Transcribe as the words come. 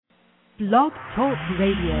Blog Talk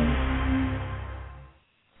Radio.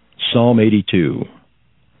 Psalm 82,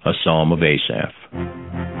 a psalm of Asaph.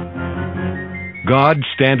 God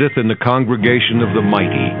standeth in the congregation of the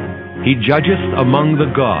mighty. He judgeth among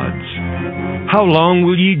the gods. How long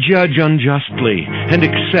will ye judge unjustly, and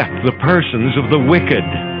accept the persons of the wicked?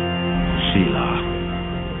 Selah.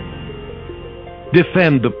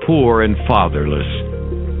 Defend the poor and fatherless.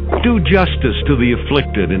 Do justice to the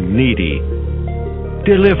afflicted and needy.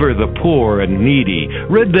 Deliver the poor and needy.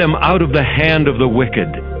 Rid them out of the hand of the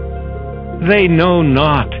wicked. They know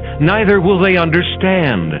not, neither will they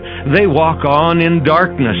understand. They walk on in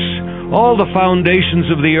darkness. All the foundations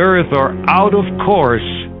of the earth are out of course.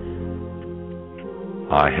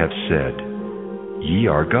 I have said, Ye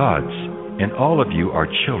are gods, and all of you are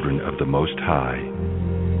children of the Most High.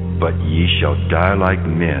 But ye shall die like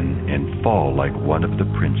men, and fall like one of the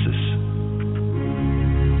princes.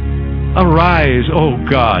 Arise, O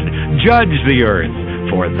God, judge the earth,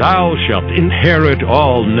 for thou shalt inherit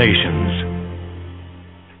all nations.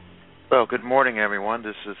 Well, good morning, everyone.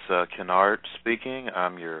 This is Kennard speaking.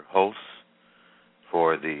 I'm your host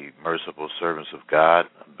for the Merciful Servants of God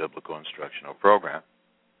Biblical Instructional Program.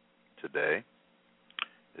 Today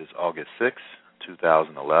is August 6,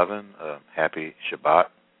 2011. Happy Shabbat,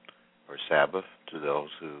 or Sabbath, to those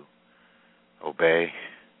who obey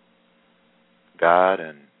God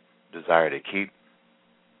and desire to keep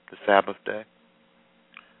the Sabbath day.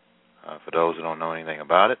 For those who don't know anything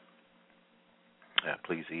about it,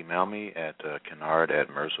 please email me at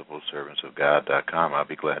kennard@mercifulservantsofgod.com. I'll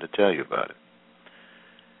be glad to tell you about it.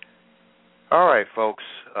 All right, folks,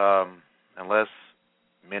 unless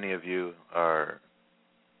many of you are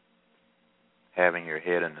having your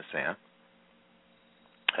head in the sand,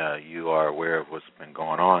 you are aware of what's been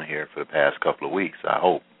going on here for the past couple of weeks, I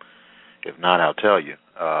hope. If not, I'll tell you.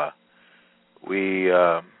 We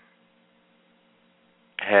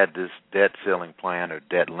had this debt ceiling plan, or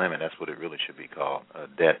debt limit, that's what it really should be called, a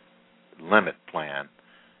debt limit plan,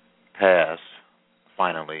 passed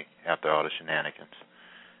finally after all the shenanigans.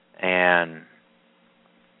 And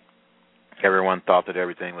everyone thought that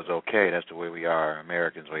everything was okay. That's the way we are,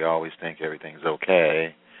 Americans. We always think everything's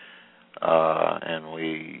okay. And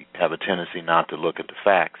we have a tendency not to look at the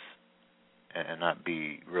facts and not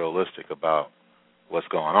be realistic about what's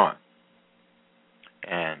going on.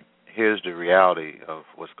 And here's the reality of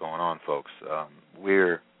what's going on, folks.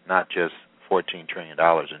 We're not just $14 trillion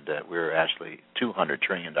in debt. We're actually $200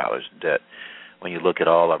 trillion in debt when you look at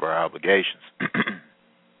all of our obligations.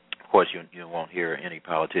 Of course, you won't hear any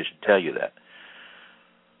politician tell you that.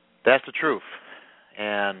 That's the truth.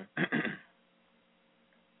 And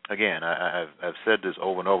again, I've said this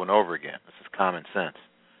over and over and over again. This is common sense.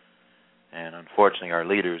 And unfortunately, our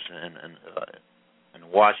leaders in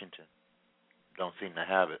Washington don't seem to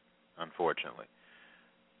have it, unfortunately.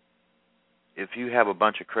 If you have a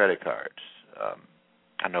bunch of credit cards,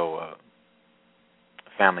 I know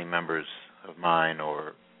family members of mine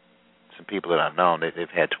or some people that I've known, they've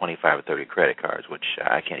had 25 or 30 credit cards, which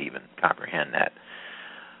I can't even comprehend that.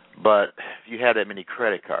 But if you have that many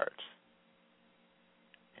credit cards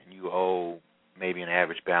and you owe maybe an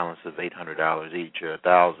average balance of $800 each or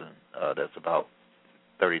 $1,000, that's about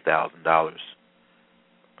 $30,000.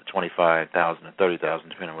 $25,000 or $30,000,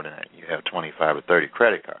 depending on whether you have 25 or 30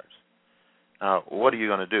 credit cards. Now, what are you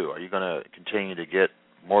going to do? Are you going to continue to get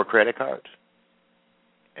more credit cards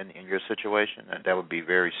in your situation? And that would be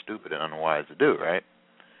very stupid and unwise to do, right?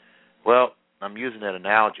 Well, I'm using that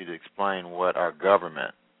analogy to explain what our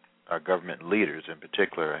government leaders in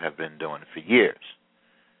particular, have been doing for years.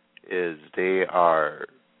 Is they are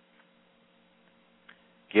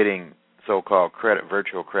getting so-called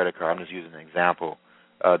virtual credit card. I'm just using an example.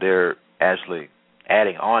 They're actually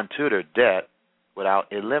adding on to their debt without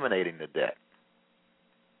eliminating the debt.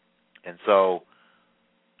 And so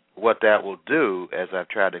what that will do, as I've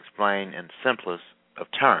tried to explain in simplest of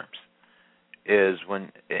terms, is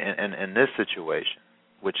when in this situation,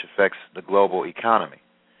 which affects the global economy,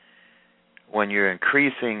 when you're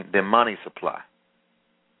increasing the money supply,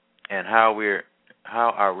 and how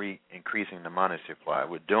are we increasing the money supply?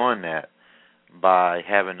 We're doing that by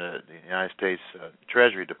having the United States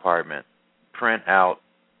Treasury Department print out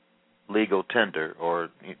legal tender, or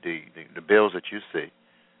the bills that you see.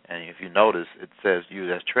 And if you notice, it says use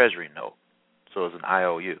as Treasury note. So it's an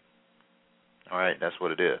IOU. All right, that's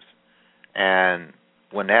what it is. And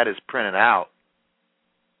when that is printed out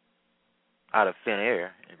of thin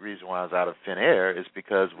air, the reason why it's out of thin air is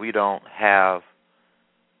because we don't have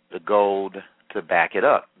the gold to back it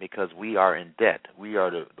up, because we are in debt. We are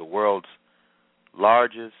the world's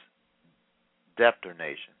largest debtor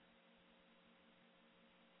nation.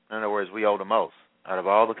 In other words, we owe the most out of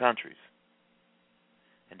all the countries.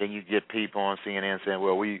 And then you get people on CNN saying,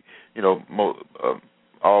 well,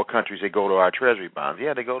 all countries, they go to our treasury bonds.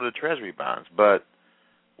 Yeah, they go to the treasury bonds. But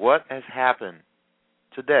what has happened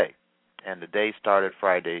today, and the day started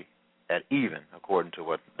Friday at even, according to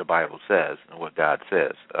what the Bible says and what God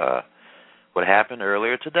says. What happened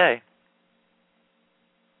earlier today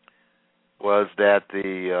was that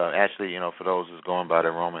actually, for those who's going by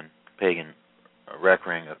the Roman pagan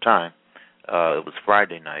reckoning of time, it was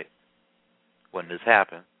Friday night when this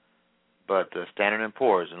happened. But Standard &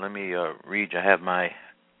 Poor's, and let me read.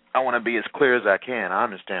 I want to be as clear as I can. I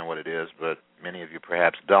understand what it is, but many of you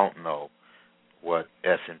perhaps don't know what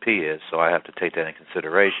S&P is, so I have to take that in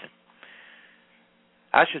consideration.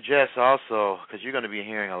 I suggest also, because you're going to be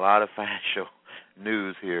hearing a lot of financial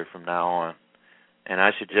news here from now on, and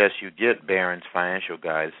I suggest you get Barron's Financial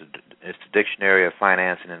Guide. It's the Dictionary of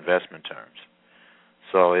Finance and Investment Terms.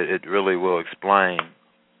 So it really will explain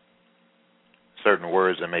certain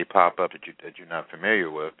words that may pop up that you're not familiar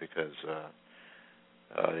with, because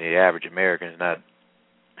the average American is not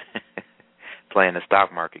playing the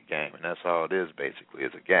stock market game, and that's all it is basically,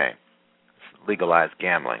 is a game. It's legalized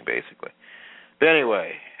gambling, basically. But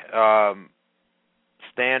anyway,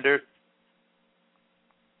 Standard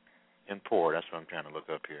 & Poor, that's what I'm trying to look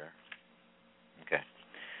up here. Okay.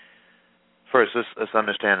 First, let's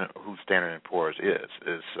understand who Standard & Poor's is.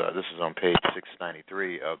 This is on page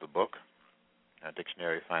 693 of the book,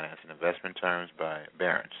 Dictionary of Finance and Investment Terms by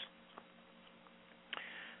Barron's.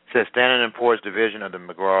 It says Standard & Poor's division of the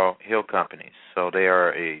McGraw-Hill Companies. So they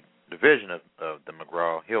are a division of the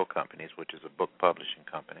McGraw-Hill Companies, which is a book publishing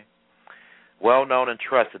company, well known and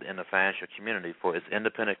trusted in the financial community for its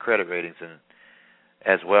independent credit ratings and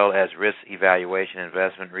as well as risk evaluation,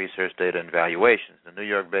 investment research, data, and valuations. The New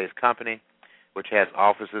York-based company, which has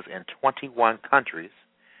offices in 21 countries,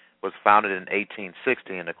 was founded in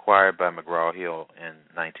 1860 and acquired by McGraw-Hill in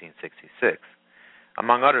 1966.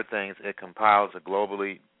 Among other things, it compiles a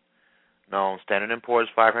globally known Standard & Poor's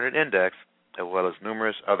 500 index, as well as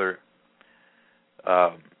numerous other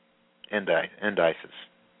indices.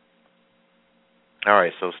 All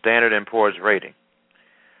right, so Standard & Poor's rating.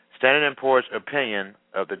 Standard & Poor's opinion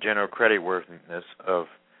of the general creditworthiness of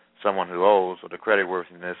someone who owes, or the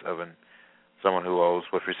creditworthiness of someone who owes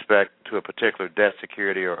with respect to a particular debt,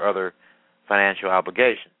 security, or other financial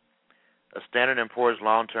obligation. A Standard & Poor's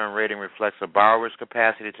long-term rating reflects a borrower's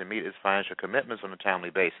capacity to meet its financial commitments on a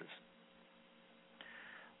timely basis.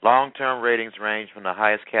 Long-term ratings range from the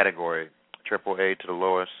highest category, AAA, to the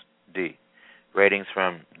lowest, D. Ratings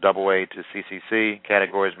from AA to CCC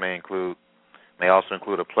categories may also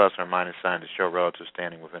include a plus or minus sign to show relative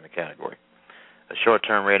standing within the category. A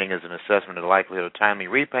short-term rating is an assessment of the likelihood of timely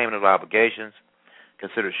repayment of obligations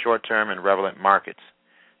considered short-term in relevant markets.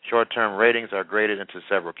 Short-term ratings are graded into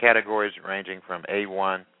several categories, ranging from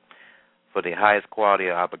A1 for the highest quality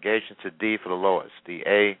of obligations to D for the lowest. The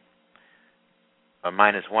A or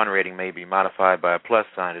 -1 rating may be modified by a plus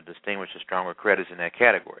sign to distinguish the stronger credits in that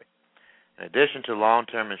category. In addition to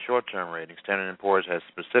long-term and short-term ratings, Standard & Poor's has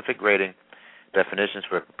specific rating definitions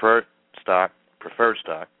for preferred stock,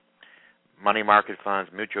 money market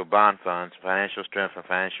funds, mutual bond funds, financial strength and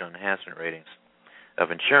financial enhancement ratings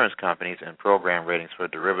of insurance companies, and program ratings for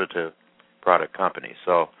derivative product companies.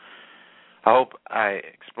 So I hope I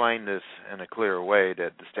explained this in a clearer way,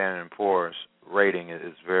 that the Standard & Poor's rating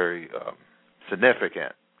is very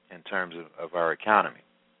significant in terms of our economy.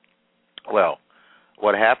 Well,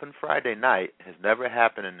 what happened Friday night has never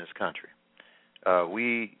happened in this country.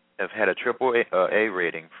 We have had a AAA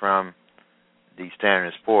rating from the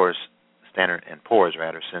Standard & Poor's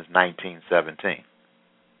since 1917.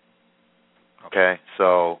 Okay,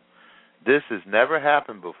 so this has never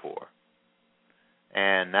happened before.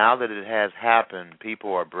 And now that it has happened,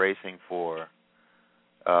 people are bracing for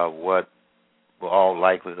what will all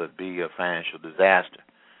likelihood be a financial disaster.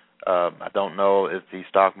 I don't know if the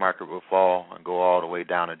stock market will fall and go all the way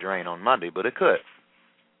down the drain on Monday, but it could.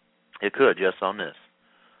 It could, just on this.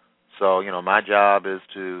 So, my job is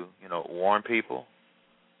to, warn people,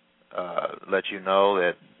 let you know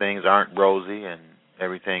that things aren't rosy and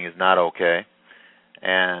everything is not okay.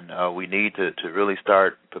 And we need to really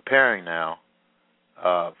start preparing now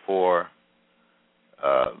for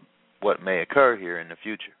what may occur here in the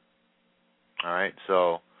future. All right,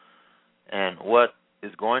 so, and what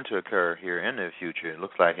is going to occur here in the future, it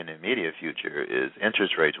looks like in the immediate future, is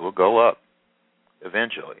interest rates will go up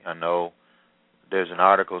eventually. I know there's an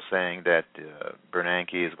article saying that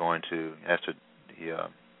Bernanke is going to, that's the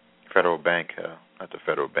Federal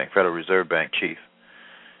Reserve Bank chief,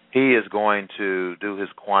 he is going to do his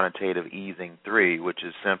quantitative easing 3, which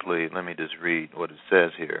is simply, let me just read what it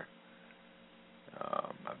says here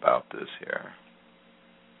about this here.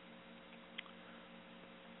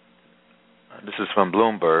 This is from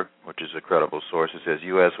Bloomberg, which is a credible source. It says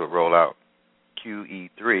U.S. will roll out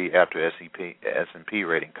QE3 after S&P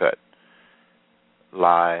rating cut.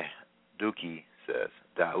 Lai Duki says,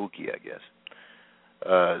 Dauki, I guess.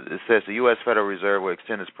 It says the U.S. Federal Reserve will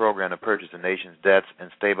extend its program to purchase the nation's debts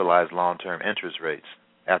and stabilize long-term interest rates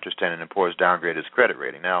after Standard & Poor's downgraded its credit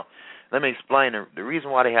rating. Now, let me explain. The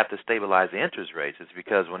reason why they have to stabilize the interest rates is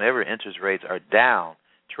because whenever interest rates are down,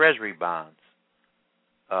 Treasury bonds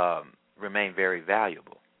remain very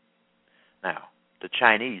valuable. Now, the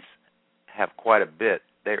Chinese have quite a bit.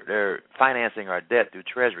 They're financing our debt through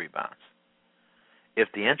Treasury bonds. If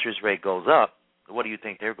the interest rate goes up, what do you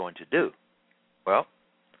think they're going to do? Well,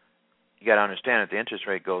 you got to understand, if the interest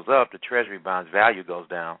rate goes up, the Treasury bonds value goes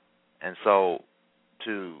down. And so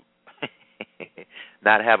to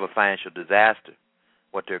not have a financial disaster,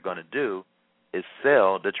 what they're going to do is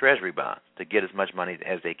sell the Treasury bonds to get as much money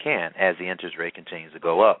as they can as the interest rate continues to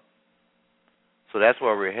go up. So that's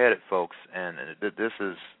where we're headed, folks, and this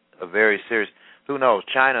is a very serious, who knows,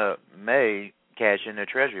 China may cash in their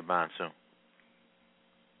Treasury bonds soon,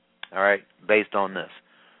 all right, based on this.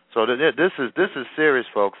 So this is serious,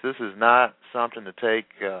 folks. This is not something to take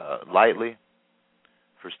lightly.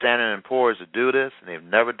 For Standard & Poor's to do this, and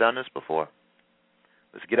they've never done this before,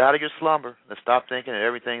 let's get out of your slumber. Let's stop thinking that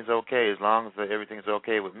everything's okay as long as everything's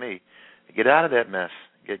okay with me. Get out of that mess.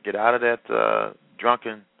 Get out of that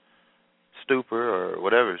drunken stupor or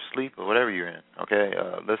whatever, sleep or whatever you're in. Okay,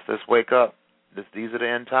 let's wake up. These are the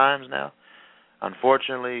end times now.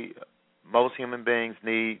 Unfortunately, most human beings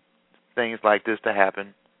need things like this to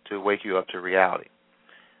happen to wake you up to reality.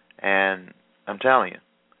 And I'm telling you,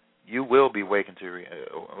 you will be awakened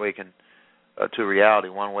to reality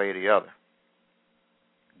one way or the other.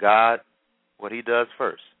 God, what he does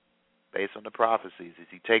first, based on the prophecies, is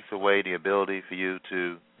he takes away the ability for you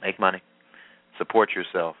to make money, support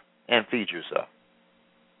yourself, and feed yourself.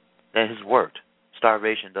 That has worked.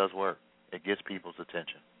 Starvation does work. It gets people's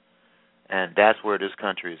attention. And that's where this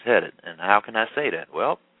country is headed. And how can I say that?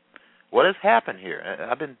 Well, what has happened here?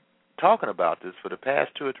 I've been talking about this for the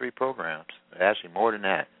past 2 or 3 programs, actually more than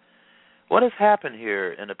that. What has happened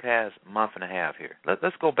here in the past month and a half here?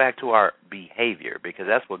 Let's go back to our behavior, because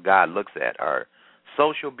that's what God looks at, our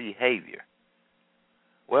social behavior.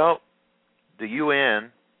 Well, the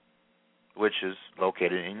UN, which is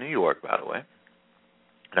located in New York, by the way,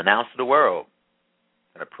 announced to the world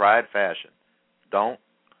in a pride fashion, don't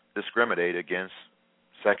discriminate against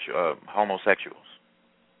homosexuals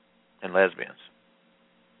and lesbians,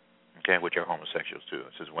 okay, which are homosexuals too.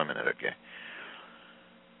 It says women that are gay.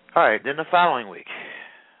 All right, then the following week,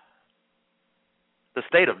 the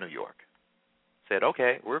state of New York said,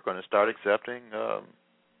 okay, we're going to start accepting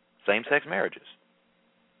same-sex marriages.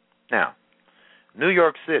 Now, New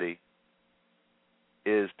York City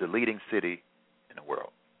is the leading city in the world.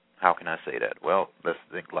 How can I say that? Well, let's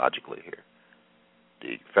think logically here.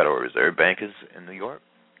 The Federal Reserve Bank is in New York.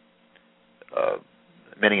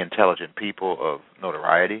 Many intelligent people of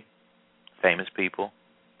notoriety, famous people,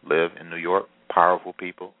 live in New York. Powerful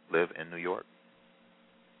people live in New York.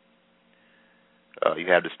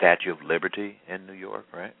 You have the Statue of Liberty in New York,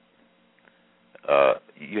 right?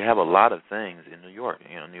 You have a lot of things in New York.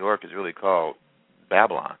 You know, New York is really called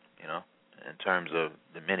Babylon, you know, in terms of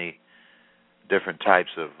the many different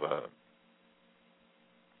types of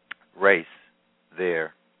race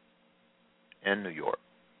there in New York.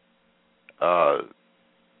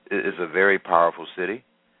 It is a very powerful city.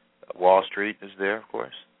 Wall Street is there, of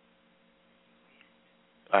course.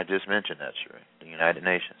 I just mentioned that, sure. The United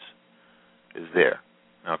Nations is there.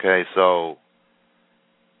 Okay, so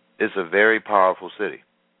it's a very powerful city.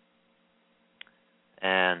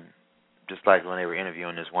 And just like when they were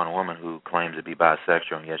interviewing this one woman who claims to be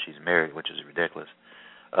bisexual, and yet she's married, which is ridiculous,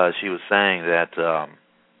 she was saying that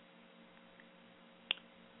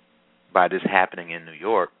by this happening in New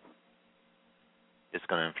York, it's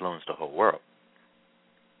going to influence the whole world.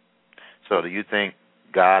 So do you think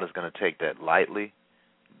God is going to take that lightly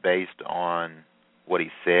based on what he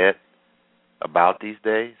said about these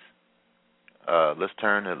days? Let's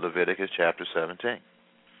turn to Leviticus chapter 17.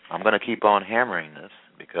 I'm going to keep on hammering this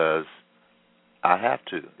because I have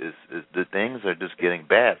to. The things are just getting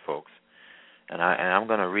bad, folks. And I'm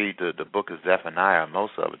going to read the book of Zephaniah,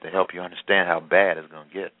 most of it, to help you understand how bad it's going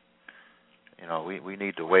to get. You know, we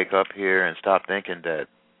need to wake up here and stop thinking that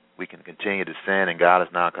we can continue to sin and God is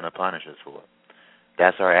not going to punish us for it.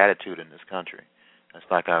 That's our attitude in this country. It's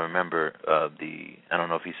like I remember I don't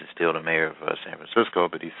know if he's still the mayor of San Francisco,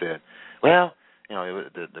 but he said, well,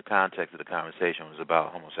 the context of the conversation was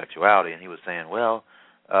about homosexuality, and he was saying, well,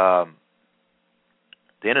 the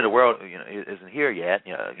end of the world, isn't here yet,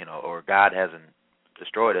 or God hasn't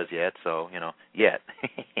destroyed us yet, so, yet.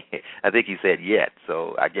 I think he said yet,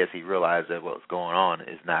 so I guess he realized that what's going on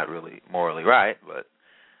is not really morally right,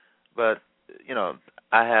 but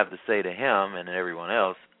I have to say to him and everyone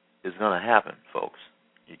else, it's going to happen, folks.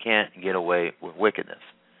 You can't get away with wickedness.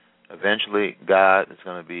 Eventually, God is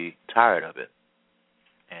going to be tired of it,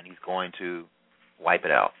 and he's going to wipe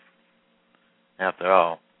it out. After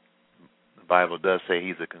all, the Bible does say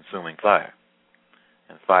he's a consuming fire,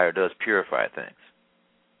 and fire does purify things.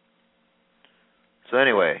 So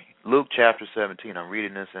anyway, Luke chapter 17, I'm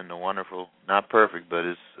reading this in the wonderful, not perfect, but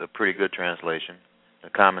it's a pretty good translation,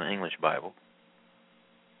 the Common English Bible.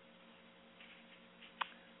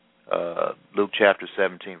 Luke chapter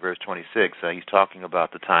 17, verse 26, he's talking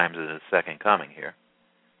about the times of the second coming here,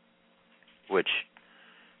 which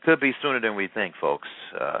could be sooner than we think, folks.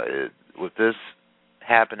 With this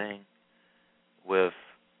happening, with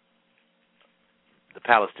the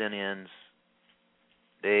Palestinians,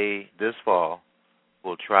 they, this fall,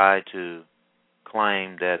 will try to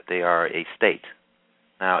claim that they are a state.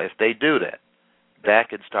 Now, if they do that, that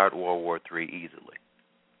could start World War III easily.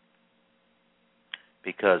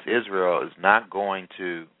 Because Israel is not going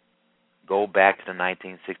to go back to the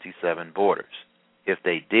 1967 borders. If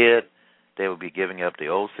they did, they would be giving up the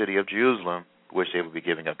old city of Jerusalem, which they would be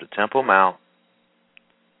giving up the Temple Mount,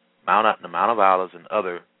 the Mount of Olives, and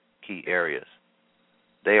other key areas.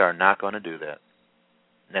 They are not going to do that.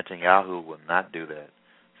 Netanyahu will not do that.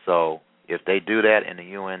 So if they do that and the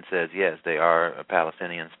UN says, yes, they are a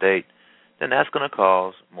Palestinian state, then that's going to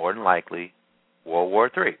cause, more than likely, World War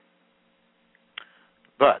III.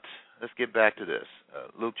 But let's get back to this.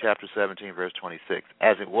 Luke chapter 17, verse 26.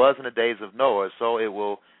 As it was in the days of Noah, so it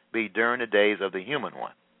will be during the days of the human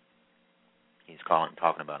one. He's talking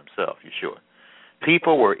about himself, you sure.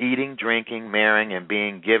 People were eating, drinking, marrying, and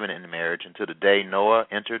being given in marriage until the day Noah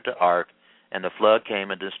entered the ark, and the flood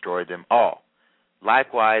came and destroyed them all.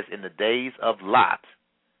 Likewise, in the days of Lot,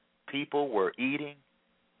 people were eating,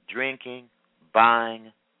 drinking,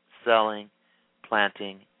 buying, selling,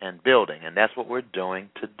 planting, and building. And that's what we're doing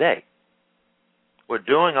today. We're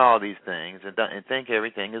doing all these things and think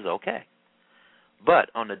everything is okay. But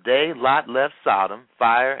on the day Lot left Sodom,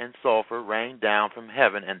 fire and sulfur rained down from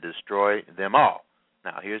heaven and destroyed them all.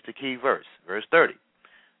 Now, here's the key verse, verse 30.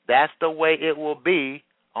 That's the way it will be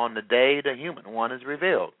on the day the human one is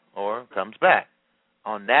revealed or comes back.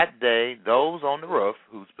 On that day, those on the roof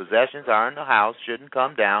whose possessions are in the house shouldn't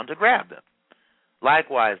come down to grab them.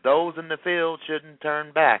 Likewise, those in the field shouldn't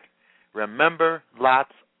turn back. Remember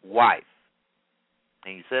Lot's wife.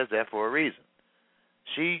 And he says that for a reason.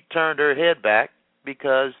 She turned her head back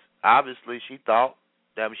because obviously she thought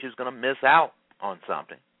that she was going to miss out on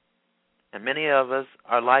something. And many of us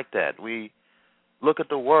are like that. We look at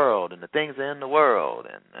the world and the things in the world,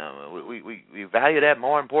 and we value that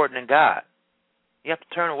more important than God. You have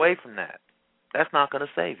to turn away from that. That's not going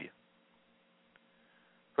to save you.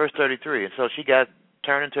 Verse 33, and so she got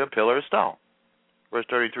turned into a pillar of stone. Verse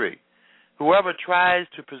 33, whoever tries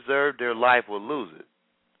to preserve their life will lose it,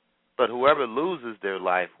 but whoever loses their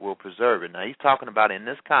life will preserve it. Now, he's talking about, in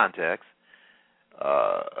this context,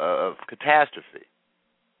 of catastrophe.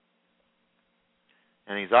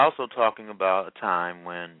 And he's also talking about a time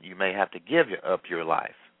when you may have to give up your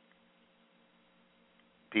life.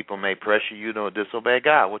 People may pressure you to disobey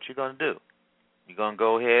God. What you going to do? You going to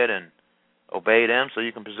go ahead and obey them so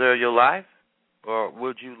you can preserve your life? Or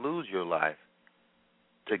would you lose your life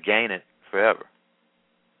to gain it forever?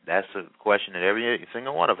 That's a question that every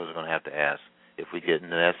single one of us is going to have to ask if we get into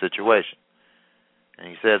that situation. And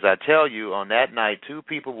he says, I tell you, on that night, two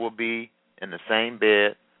people will be in the same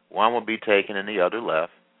bed. One will be taken and the other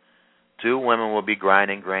left. Two women will be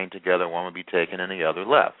grinding grain together. One will be taken and the other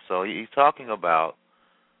left. So he's talking about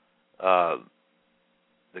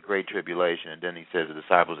the Great Tribulation. And then he says, the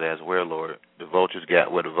disciples ask, where, Lord?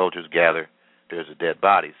 Where the vultures gather, there's a dead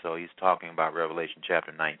body. So he's talking about Revelation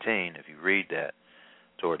chapter 19. If you read that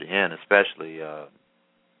toward the end, especially,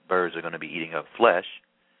 birds are going to be eating up flesh.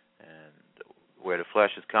 And where the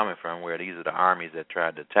flesh is coming from, where these are the armies that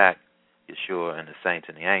tried to attack Yeshua and the saints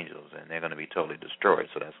and the angels, and they're going to be totally destroyed.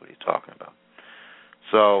 So that's what he's talking about.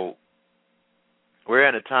 So we're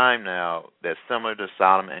in a time now that's similar to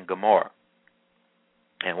Sodom and Gomorrah.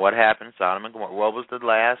 And what happened, Sodom and Gomorrah? What was the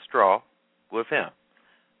last straw with him?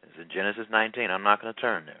 It's in Genesis 19. I'm not going to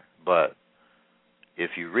turn there. But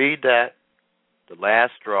if you read that, the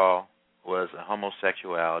last straw was a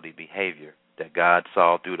homosexuality behavior that God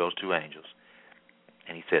saw through those two angels.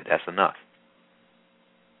 And he said, that's enough.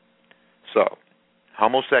 So,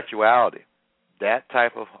 homosexuality, that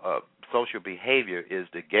type of social behavior is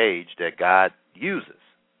the gauge that God uses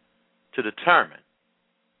to determine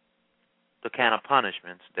the kind of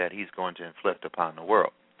punishments that he's going to inflict upon the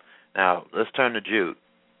world. Now, let's turn to Jude.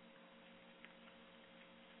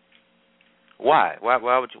 Why?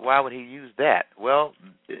 Why would he use that? Well,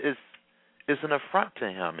 it's an affront to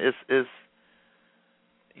him.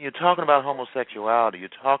 You're talking about homosexuality. You're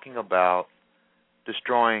talking about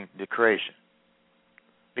destroying the creation.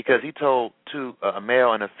 Because he told a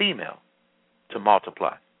male and a female to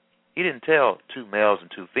multiply. He didn't tell two males and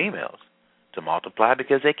two females to multiply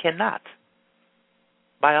because they cannot.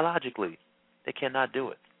 Biologically, they cannot do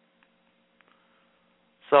it.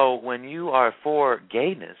 So when you are for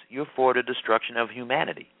gayness, you're for the destruction of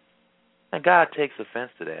humanity. And God takes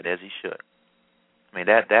offense to that, as he should. I mean,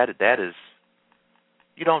 that is,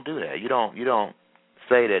 you don't do that. You don't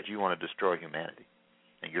say that you want to destroy humanity,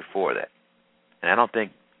 and you're for that. And I don't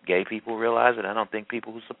think gay people realize it. I don't think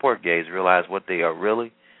people who support gays realize what they are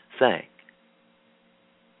really saying.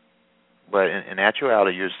 But in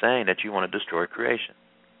actuality, you're saying that you want to destroy creation.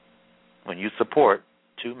 When you support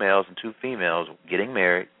two males and two females getting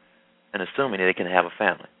married and assuming that they can have a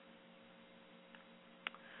family.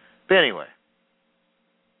 But anyway,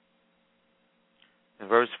 in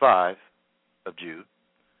verse 5 of Jude,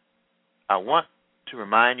 I want to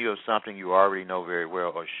remind you of something you already know very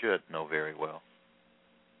well or should know very well.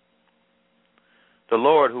 The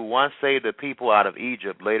Lord, who once saved the people out of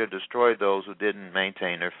Egypt, later destroyed those who didn't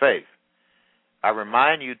maintain their faith. I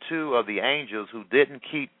remind you, too, of the angels who didn't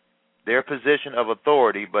keep their position of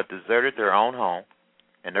authority but deserted their own home,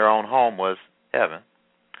 and their own home was heaven.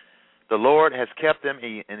 The Lord has kept them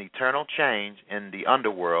in eternal chains in the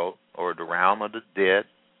underworld, or the realm of the dead,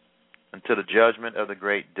 until the judgment of the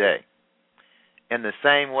great day. In the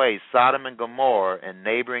same way, Sodom and Gomorrah and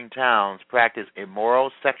neighboring towns practiced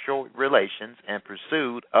immoral sexual relations and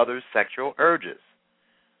pursued other sexual urges.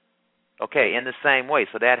 Okay, in the same way.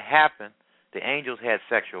 So that happened. The angels had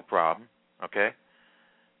sexual problems, okay?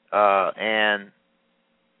 And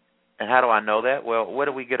how do I know that? Well, where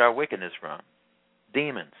do we get our wickedness from?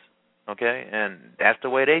 Demons, okay? And that's the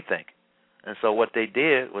way they think. And so what they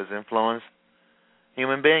did was influence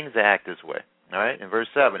human beings to act this way. All right, in verse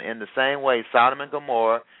 7, in the same way, Sodom and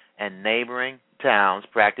Gomorrah and neighboring towns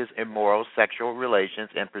practiced immoral sexual relations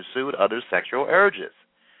and pursued other sexual urges.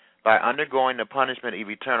 By undergoing the punishment of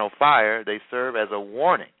eternal fire, they serve as a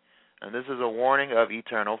warning. And this is a warning of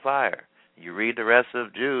eternal fire. You read the rest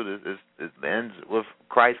of Jude, it ends with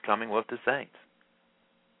Christ coming with the saints.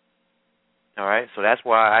 All right, so that's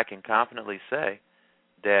why I can confidently say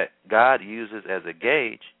that God uses as a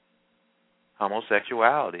gauge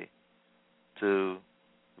homosexuality to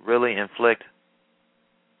really inflict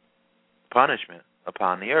punishment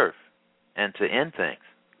upon the earth and to end things.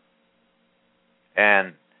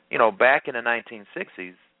 And, you know, back in the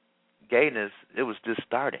 1960s, gayness, it was just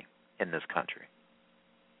starting in this country.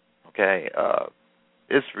 Okay?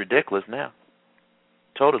 It's ridiculous now.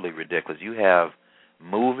 Totally ridiculous. You have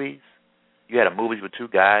movies. You had movies with two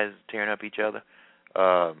guys tearing up each other.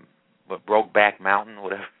 Brokeback Mountain,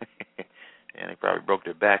 whatever. And they probably broke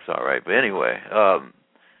their backs all right. But anyway,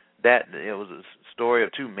 that it was a story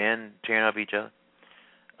of two men tearing up each other.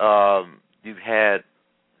 You've had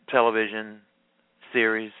television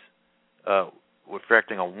series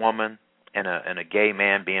reflecting a woman and a gay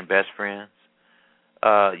man being best friends.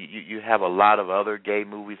 You have a lot of other gay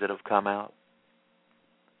movies that have come out.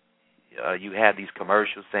 You have these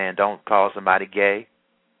commercials saying don't call somebody gay.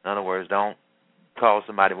 In other words, don't call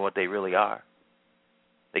somebody what they really are.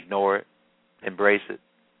 Ignore it. Embrace it.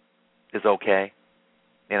 It's okay.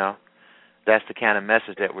 You know, that's the kind of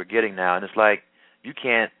message that we're getting now. And it's like you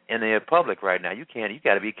can't, in the public right now, you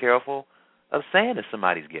got to be careful of saying that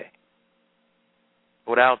somebody's gay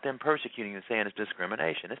without them persecuting you and saying it's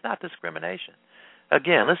discrimination. It's not discrimination.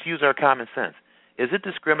 Again, let's use our common sense. Is it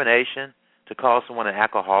discrimination to call someone an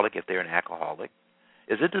alcoholic if they're an alcoholic?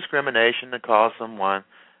 Is it discrimination to call someone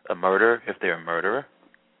a murderer if they're a murderer?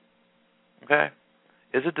 Okay?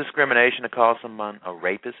 Is it discrimination to call someone a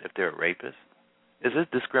rapist if they're a rapist? Is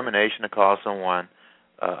it discrimination to call someone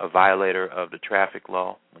a violator of the traffic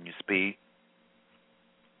law when you speed,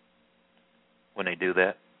 when they do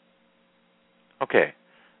that? Okay,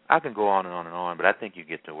 I can go on and on and on, but I think you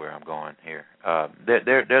get to where I'm going here.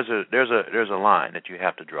 There's a line that you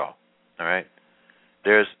have to draw. All right,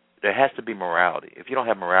 there has to be morality. If you don't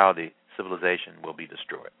have morality, civilization will be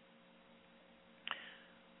destroyed.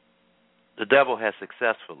 The devil has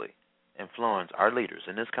successfully influence our leaders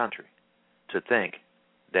in this country to think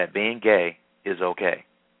that being gay is okay,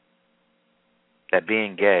 that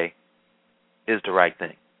being gay is the right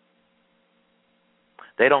thing.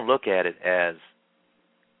 They don't look at it as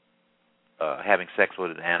having sex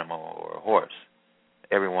with an animal or a horse.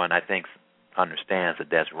 Everyone, I think, understands that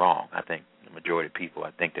that's wrong. I think the majority of people,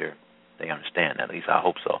 I think they understand that. At least I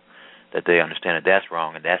hope so, that they understand that that's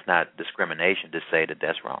wrong, and that's not discrimination to say that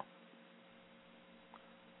that's wrong.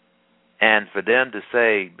 And for them to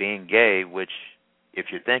say being gay, which, if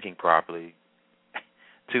you're thinking properly,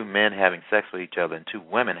 two men having sex with each other and two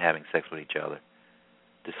women having sex with each other,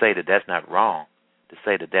 to say that that's not wrong, to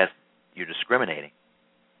say that that's you're discriminating.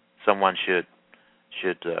 Someone should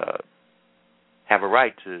have a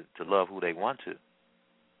right to love who they want to.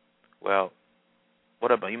 Well,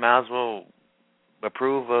 what about, you might as well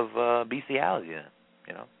approve of bestiality then,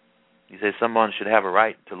 you know. You say someone should have a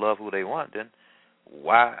right to love who they want, then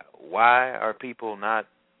why are people not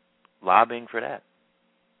lobbying for that?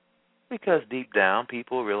 Because deep down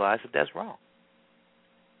people realize that that's wrong.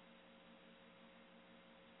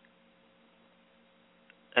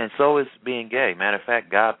 And so is being gay. Matter of fact,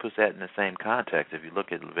 God puts that in the same context. If you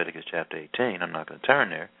look at Leviticus chapter 18, I'm not going to turn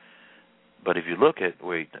there, but if you look at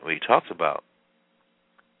where he talks about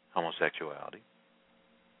homosexuality,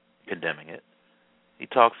 condemning it, he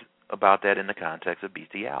talks about that in the context of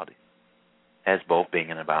bestiality, as both being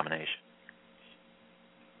an abomination.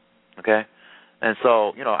 Okay? And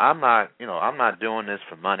so, I'm not doing this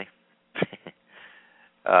for money.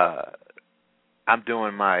 I'm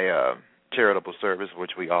doing my charitable service,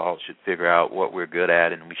 which we all should figure out what we're good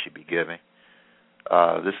at and we should be giving.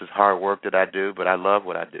 This is hard work that I do, but I love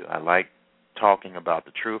what I do. I like talking about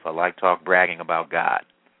the truth. I like bragging about God.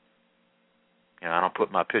 I don't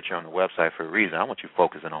put my picture on the website for a reason. I want you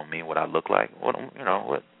focusing on me, what I look like.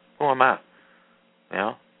 Who am I?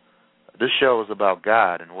 This show is about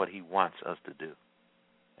God and what He wants us to do.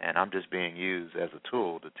 And I'm just being used as a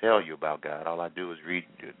tool to tell you about God. All I do is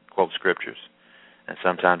quote scriptures. And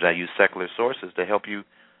sometimes I use secular sources to help you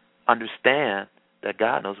understand that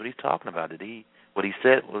God knows what He's talking about. That what He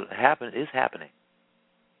said will happen is happening.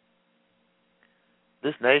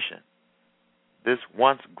 This nation, this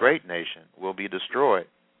once great nation, will be destroyed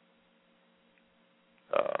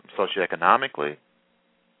socioeconomically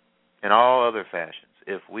in all other fashions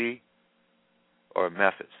or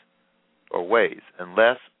methods or ways,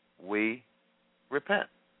 unless we repent.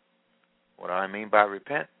 What do I mean by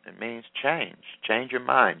repent? It means change. Change your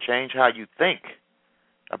mind. Change how you think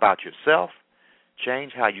about yourself.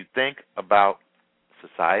 Change how you think about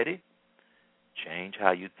society. Change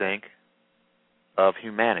how you think of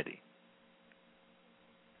humanity.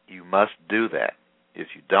 You must do that. If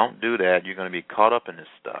you don't do that, you're going to be caught up in this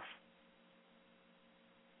stuff.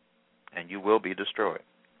 And you will be destroyed.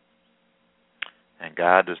 And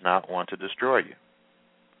God does not want to destroy you.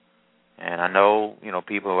 And I know,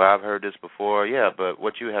 people who have heard this before, but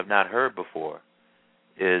what you have not heard before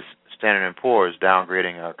is Standard & Poor's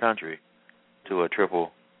downgrading our country to a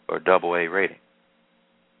triple or double A rating.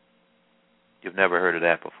 You've never heard of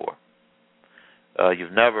that before.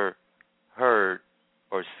 You've never heard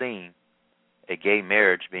or seen a gay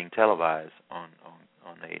marriage being televised on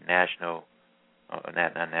a national,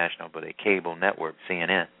 not national, but a cable network,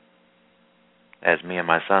 CNN, as me and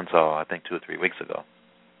my son saw, I think 2 or 3 weeks ago.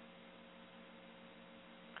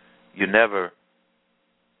 You never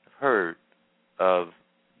heard of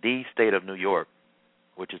the state of New York,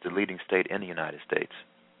 which is the leading state in the United States,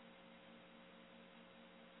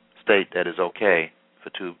 state that is okay for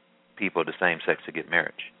two people of the same sex to get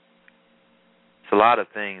marriage. It's a lot of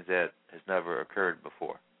things that has never occurred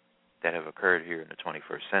before that have occurred here in the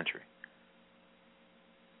 21st century.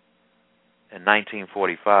 In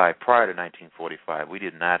 1945, prior to 1945, we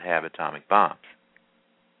did not have atomic bombs.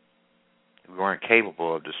 We weren't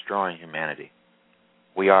capable of destroying humanity.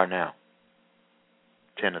 We are now,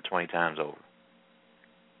 10 to 20 times over.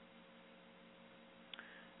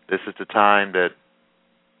 This is the time that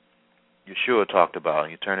Yeshua talked about.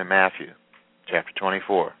 You turn to Matthew, chapter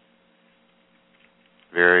 24.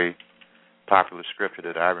 Very popular scripture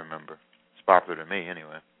that I remember. It's popular to me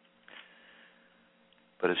anyway.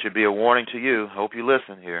 But it should be a warning to you. I hope you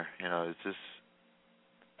listen here. It's just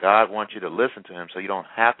God wants you to listen to Him so you don't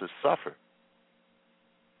have to suffer.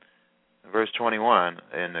 In verse 21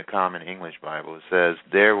 in the Common English Bible, it says,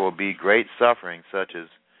 "There will be great suffering such as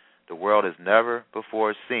the world has never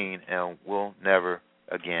before seen and will never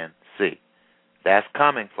again see." That's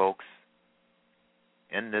coming, folks,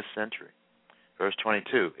 in this century. Verse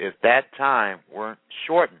 22, "If that time weren't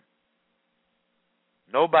shortened,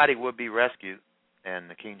 nobody would be rescued."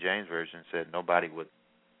 And the King James Version said nobody would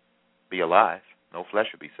be alive. No flesh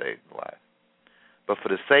will be saved alive. But for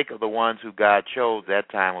the sake of the ones who God chose, that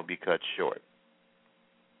time will be cut short.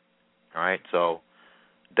 All right, so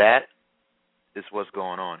that is what's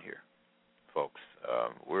going on here, folks.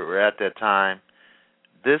 We're at that time.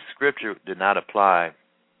 This scripture did not apply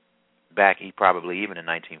back probably even in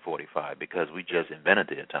 1945 because we just invented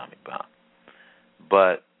the atomic bomb.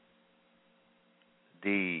 But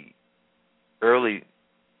the early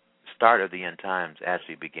start of the end times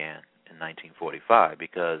actually began in 1945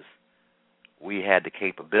 because we had the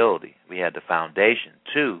capability, we had the foundation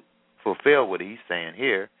to fulfill what he's saying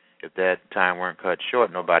here. If that time weren't cut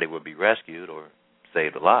short, nobody would be rescued or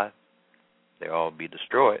saved alive. They'd all be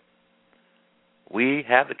destroyed. We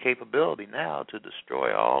have the capability now to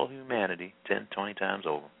destroy all humanity 10, 20 times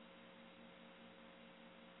over.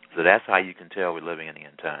 So that's how you can tell we're living in the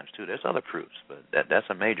end times, too. There's other proofs, but that's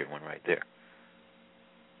a major one right there.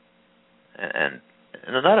 And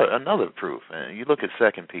another proof, and you look at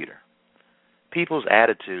 2 Peter. People's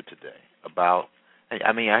attitude today about,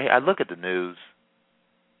 I look at the news.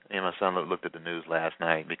 Me and my son looked at the news last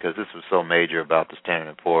night because this was so major about the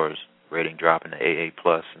Standard & Poor's rating dropping to AA+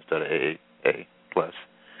 instead of AA+.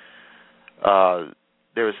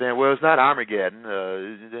 They were saying, well, it's not Armageddon.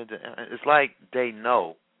 It's like they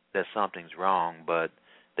know that something's wrong, but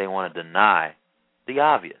they want to deny the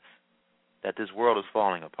obvious, that this world is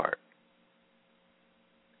falling apart.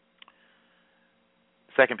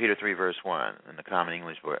 2 Peter 3, verse 1, in the Common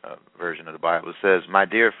English version of the Bible, it says, "My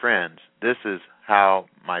dear friends, this is now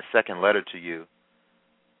my second letter to you.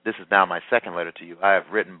 I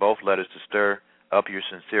have written both letters to stir up your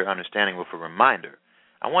sincere understanding with a reminder.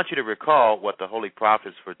 I want you to recall what the holy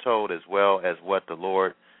prophets foretold as well as what the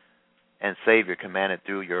Lord and Savior commanded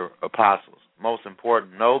through your apostles. Most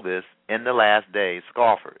important, know this, in the last days,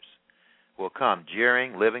 scoffers will come,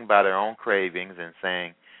 jeering, living by their own cravings, and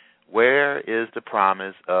saying, where is the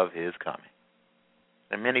promise of his coming?"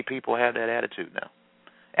 And many people have that attitude now.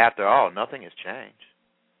 After all, nothing has changed.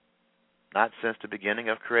 Not since the beginning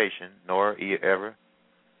of creation, nor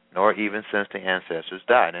even since the ancestors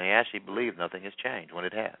died. And they actually believe nothing has changed when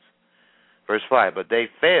it has. Verse 5, "But they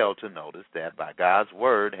failed to notice that by God's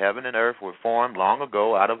word, heaven and earth were formed long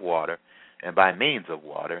ago out of water and by means of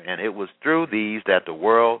water, and it was through these that the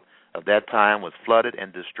world of that time was flooded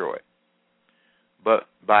and destroyed. But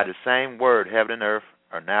by the same word, heaven and earth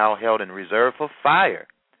are now held in reserve for fire,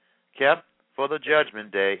 kept for the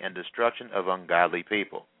judgment day and destruction of ungodly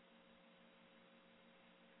people."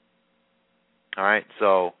 All right,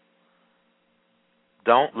 so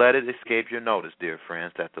don't let it escape your notice, dear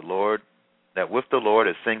friends, that with the Lord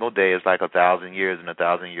a single day is like 1,000 years, and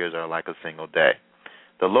 1,000 years are like a single day.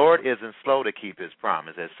 The Lord isn't slow to keep his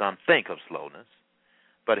promise, as some think of slowness,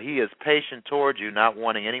 but he is patient towards you, not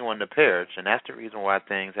wanting anyone to perish, and that's the reason why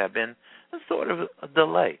things have been a sort of a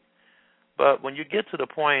delay. But when you get to the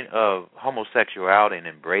point of homosexuality and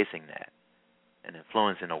embracing that and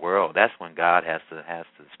influencing the world, that's when God has to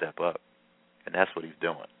step up, and that's what he's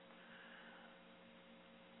doing.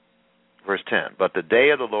 Verse 10, "But the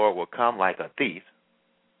day of the Lord will come like a thief.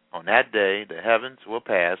 On that day the heavens will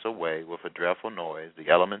pass away with a dreadful noise, the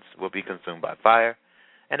elements will be consumed by fire,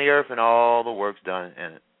 and the earth and all the works done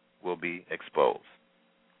in it will be exposed.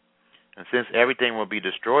 And since everything will be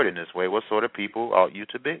destroyed in this way, what sort of people ought you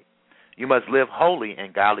to be? You must live holy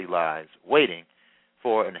and godly lives, waiting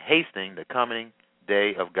for and hastening the coming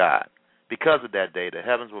day of God. Because of that day, the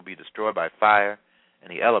heavens will be destroyed by fire,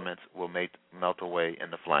 and the elements will melt away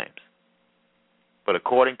in the flames. But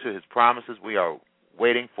according to his promises, we are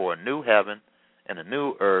waiting for a new heaven and a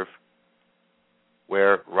new earth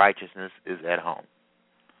where righteousness is at home."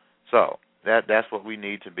 So that's what we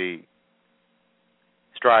need to be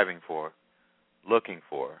striving for, looking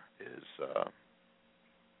for, is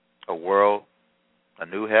a world, a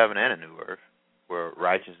new heaven and a new earth, where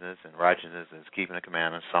righteousness is keeping the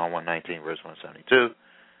commandments, Psalm 119, verse 172,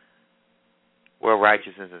 where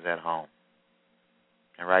righteousness is at home.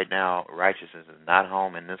 And right now, righteousness is not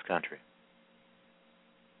home in this country,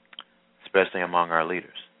 especially among our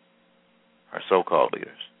leaders, our so-called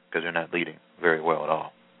leaders, because they're not leading very well at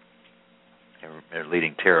all. They're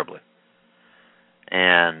leading terribly.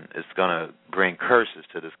 And it's going to bring curses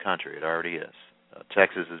to this country. It already is.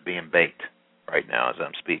 Texas is being baked right now as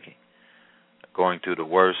I'm speaking. Going through the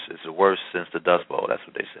worst. It's the worst since the Dust Bowl. That's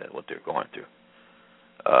what they said, what they're going through.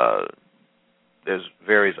 There's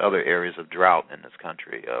various other areas of drought in this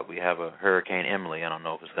country. We have a Hurricane Emily. I don't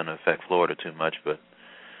know if it's going to affect Florida too much, but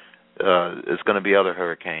it's going to be other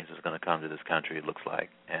hurricanes that's going to come to this country, it looks like.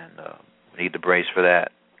 And we need to brace for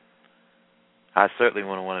that. I certainly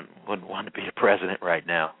wouldn't want to be a president right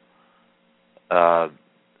now.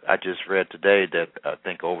 I just read today that I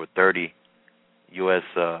think over 30 U.S.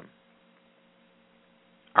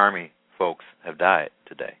 Army folks have died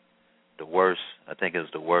today. The worst, I think, is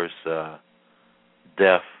the worst amount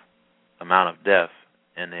of death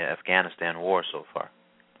in the Afghanistan war so far.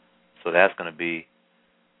 So that's going to be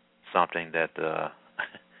something that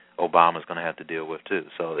Obama's going to have to deal with too.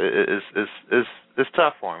 So it's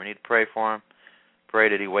tough for him. We need to pray for him. Pray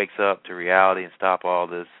that he wakes up to reality and stop all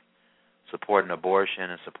this supporting abortion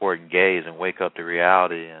and supporting gays and wake up to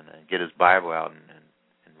reality and get his Bible out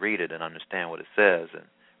and read it and understand what it says and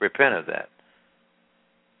repent of that.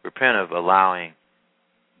 Repent of allowing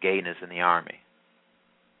gayness in the Army.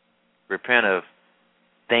 Repent of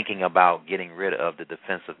thinking about getting rid of the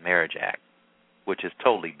Defense of Marriage Act, which is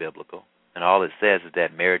totally biblical. And all it says is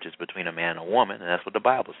that marriage is between a man and a woman, and that's what the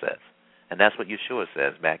Bible says. And that's what Yeshua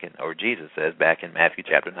says Jesus says back in Matthew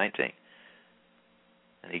chapter 19.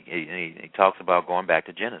 And he talks about going back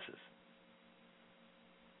to Genesis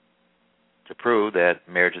to prove that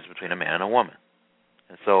marriage is between a man and a woman.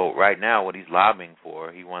 And so right now what he's lobbying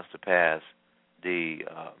for, he wants to pass the,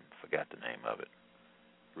 forgot the name of it,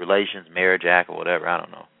 Relations, Marriage Act or whatever, I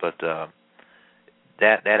don't know. But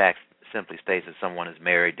that act simply states that someone is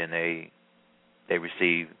married and they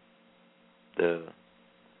receive the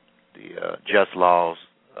just laws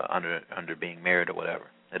under being married or whatever.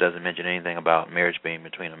 It doesn't mention anything about marriage being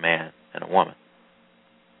between a man and a woman.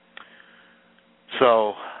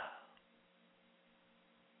 So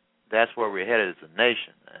that's where we're headed as a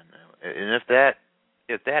nation. And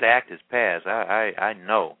if that act is passed, I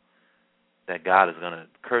know that God is going to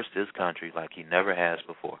curse this country like he never has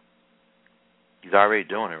before. He's already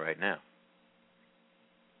doing it right now.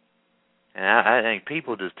 And I think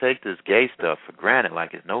people just take this gay stuff for granted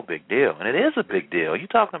like it's no big deal. And it is a big deal. You're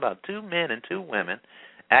talking about two men and two women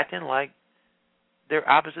acting like they're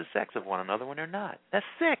opposite sex of one another when they're not. That's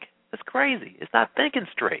sick. That's crazy. It's not thinking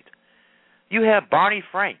straight. You have Barney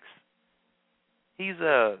Franks. He's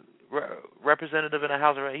a representative in the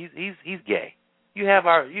House of he's gay. You have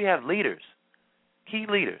leaders, key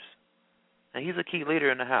leaders, and he's a key leader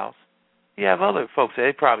in the House. You have other folks that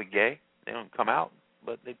they're probably gay. They don't come out,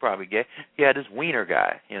 but they probably gay. You had this wiener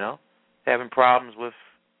guy, having problems with,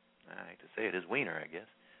 I hate to say it, his wiener, I guess.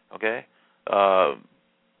 Okay,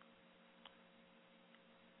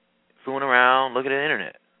 fooling around, looking at the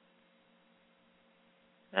internet.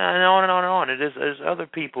 And on and on and on. And there's other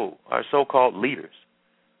people, are so-called leaders,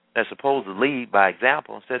 that's supposed to lead by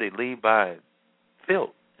example. Instead, they lead by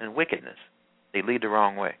filth and wickedness. They lead the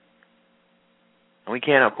wrong way. And we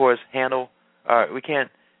can't, of course, we can't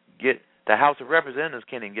get, the House of Representatives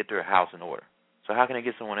can't even get their house in order. So how can they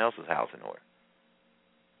get someone else's house in order?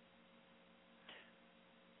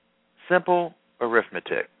 Simple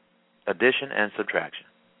arithmetic, addition and subtraction.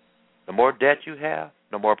 The more debt you have,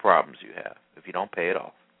 the more problems you have if you don't pay it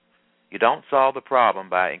off. You don't solve the problem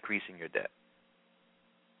by increasing your debt.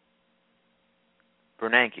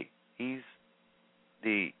 Bernanke, he's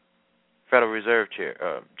the Federal Reserve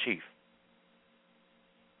chief.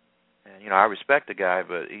 And, I respect the guy,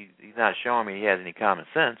 but he's not showing me he has any common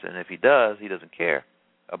sense. And if he does, he doesn't care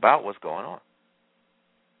about what's going on.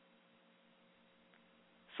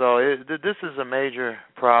 So this is a major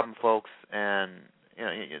problem, folks. And,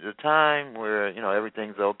 the time where,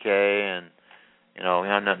 everything's okay and, we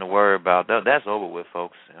have nothing to worry about, that's over with,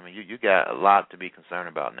 folks. I mean, you got a lot to be concerned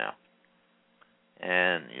about now.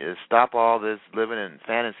 And stop all this living in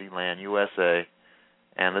fantasy land, USA,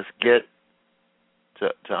 and let's get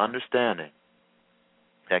to understanding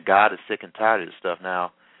that God is sick and tired of this stuff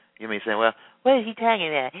now. You may say, well, what is he talking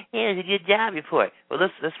about? Here's a good job report. Well,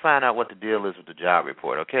 let's find out what the deal is with the job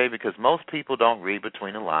report, okay? Because most people don't read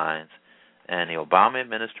between the lines, and the Obama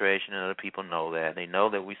administration and other people know that. They know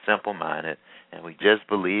that we're simple-minded, and we just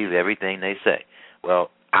believe everything they say. Well,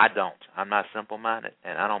 I don't. I'm not simple-minded,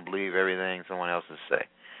 and I don't believe everything someone else say.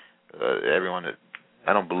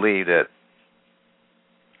 I don't believe that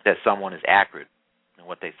someone is accurate in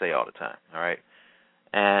what they say all the time, all right?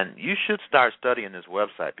 And you should start studying this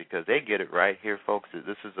website because they get it right here, folks.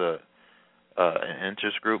 This is an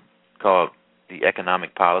interest group called the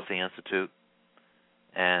Economic Policy Institute,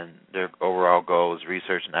 and their overall goal is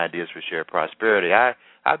researching ideas for shared prosperity. I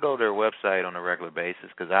go to their website on a regular basis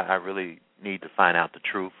because I really need to find out the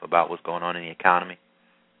truth about what's going on in the economy.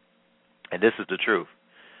 And this is the truth.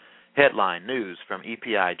 Headline, news from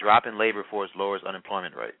EPI, drop in labor force lowers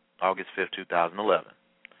unemployment rate, August 5th, 2011.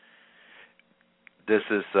 This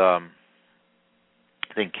is, I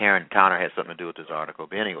think Karen Connor has something to do with this article.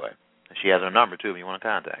 But anyway, she has her number, too, if you want to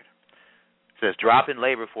contact her. It says, drop in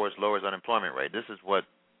labor force lowers unemployment rate. This is what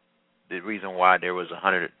the reason why there was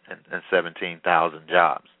 117,000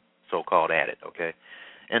 jobs, so-called added, okay?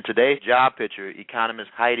 In today's job picture, economist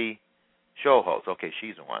Heidi Schoholtz, okay,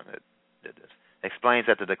 she's the one that did this, explains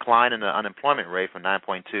that the decline in the unemployment rate from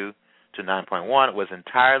 9.2 to 9.1 was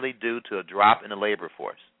entirely due to a drop in the labor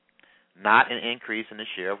force, not an increase in the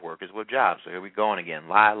share of workers with jobs. So here we go again.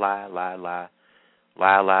 Lie,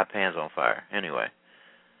 pans on fire.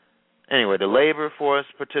 Anyway, the labor force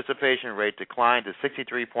participation rate declined to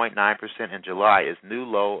 63.9% in July, its new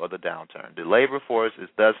low of the downturn. The labor force is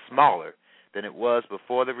thus smaller than it was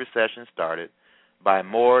before the recession started by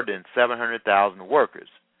more than 700,000 workers.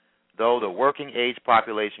 Though the working age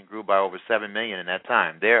population grew by over 7 million in that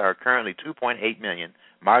time, there are currently 2.8 million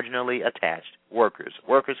marginally attached workers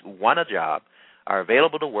who want a job, are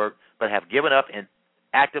available to work, but have given up in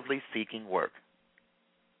actively seeking work.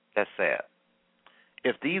 That's sad.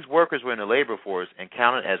 If these workers were in the labor force and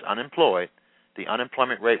counted as unemployed, the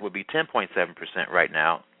unemployment rate would be 10.7% right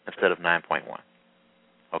now instead of 9.1.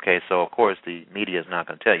 Okay, so of course the media is not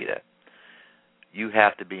going to tell you that. You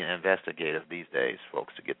have to be an investigative these days,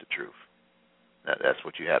 folks, to get the truth. That's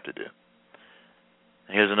what you have to do.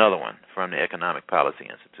 And here's another one from the Economic Policy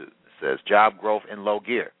Institute. It says, job growth in low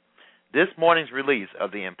gear. This morning's release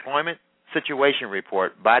of the Employment Situation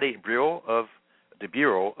Report by the Bureau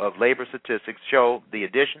of Labor Statistics showed the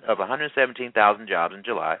addition of 117,000 jobs in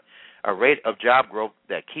July, a rate of job growth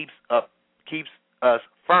that keeps us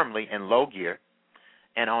firmly in low gear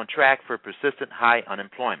and on track for persistent high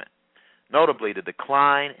unemployment. Notably, the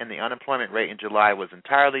decline in the unemployment rate in July was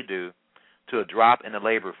entirely due to a drop in the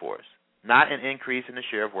labor force, not an increase in the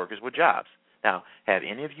share of workers with jobs. Now, have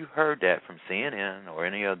any of you heard that from CNN or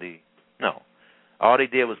any of the... No. All they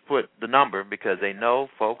did was put the number because they know,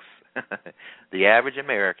 folks, the average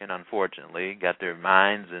American, unfortunately, got their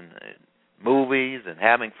minds in movies and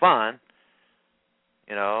having fun,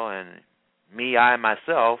 and me, I,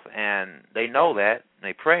 myself, and they know that, and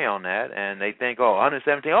they prey on that, and they think,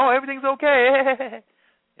 117, everything's okay.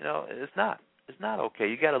 It's not. It's not okay.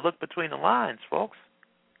 You got to look between the lines, folks.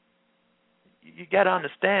 You got to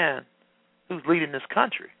understand who's leading this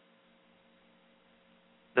country.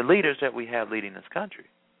 The leaders that we have leading this country.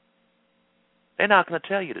 They're not going to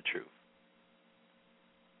tell you the truth.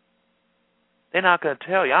 They're not going to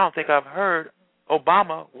tell you. I don't think I've heard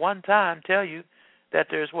Obama one time tell you that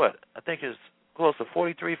there's I think it's close to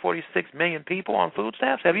 43, 46 million people on food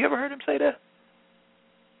stamps. Have you ever heard him say that?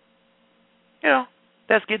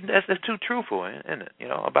 That's too truthful, isn't it?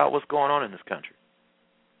 About what's going on in this country.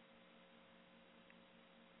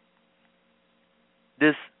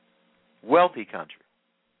 This wealthy country.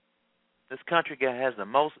 This country has the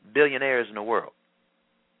most billionaires in the world.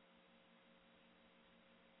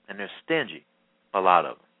 And they're stingy, a lot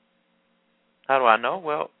of them. How do I know?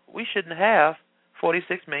 Well, we shouldn't have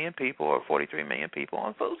 46 million people or 43 million people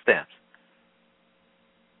on food stamps.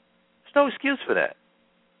 There's no excuse for that.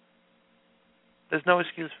 There's no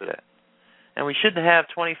excuse for that. And we shouldn't have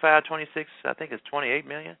 25, 26, I think it's 28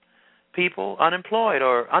 million people unemployed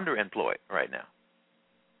or underemployed right now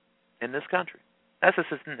in this country. That's a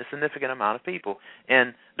significant amount of people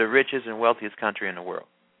in the richest and wealthiest country in the world.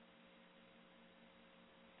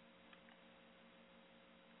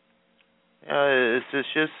 It's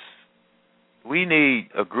just, we need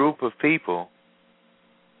a group of people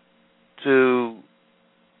to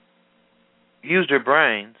use their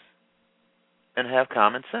brains and have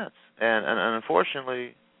common sense. And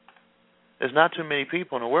unfortunately, there's not too many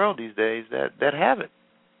people in the world these days that have it.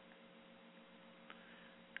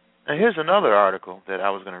 Now, here's another article that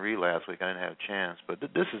I was going to read last week. I didn't have a chance, but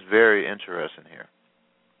this is very interesting here.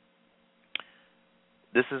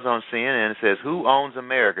 This is on CNN. It says, who owns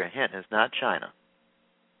America? Hint, it's not China.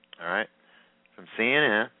 All right? From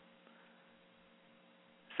CNN. It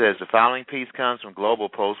says, the following piece comes from Global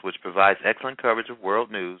Post, which provides excellent coverage of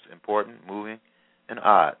world news, important, moving, and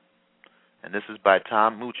odd. And this is by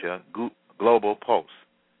Tom Mucha, Global Post.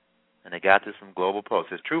 And they got this from Global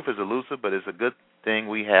Post. It says, truth is elusive, but it's a good thing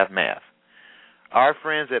we have math. Our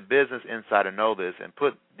friends at Business Insider know this and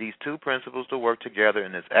put these two principles to work together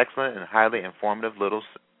in this excellent and highly informative little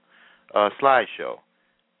slideshow,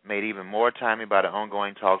 made even more timely by the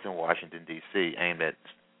ongoing talks in Washington, D.C., aimed at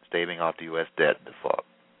staving off the U.S. debt default.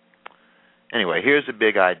 Anyway, here's the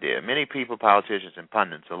big idea. Many people, politicians, and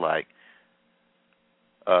pundits alike,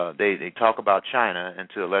 they talk about China and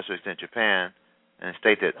to a lesser extent Japan and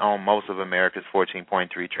state that own most of America's $14.3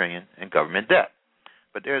 trillion in government debt.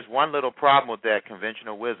 But there's one little problem with that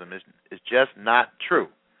conventional wisdom. It's just not true.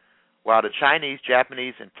 While the Chinese,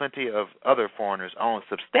 Japanese, and plenty of other foreigners own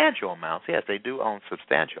substantial amounts, yes, they do own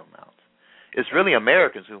substantial amounts, it's really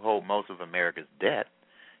Americans who hold most of America's debt.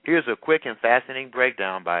 Here's a quick and fascinating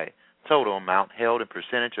breakdown by total amount held in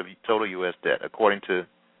percentage of total U.S. debt, according to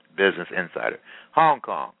Business Insider. Hong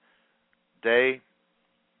Kong, they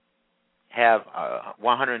have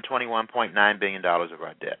 $121.9 billion of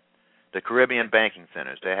our debt. The Caribbean banking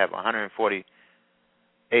centers, they have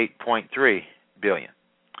 $148.3 billion.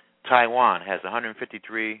 Taiwan has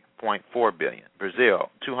 $153.4 billion. Brazil,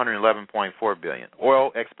 $211.4 billion.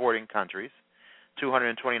 Oil exporting countries,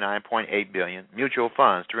 $229.8 billion. Mutual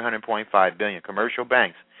funds, $300.5 billion. Commercial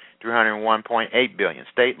banks, $301.8 billion.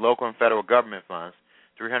 State, local, and federal government funds,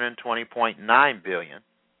 $320.9 billion.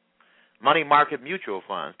 Money market mutual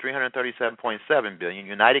funds, $337.7 billion.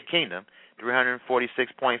 United Kingdom,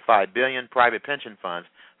 $346.5 billion. Private pension funds,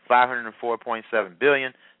 $504.7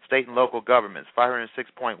 billion. State and local governments,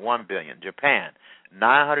 $506.1 billion. Japan,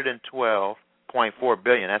 $912.4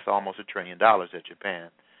 billion. That's almost $1 trillion that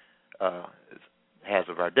Japan has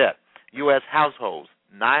of our debt. U.S. households,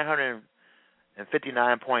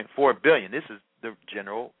 $959.4 billion. This is the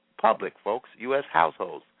general public, folks. U.S.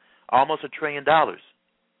 households, almost $1 trillion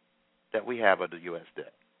that we have of the U.S.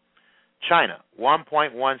 debt. China,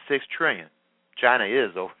 $1.16 trillion. China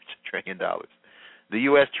is over $1 trillion. The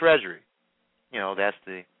U.S. Treasury, that's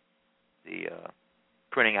the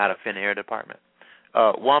printing out of thin air department,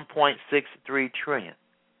 $1.63 trillion.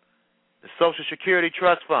 The Social Security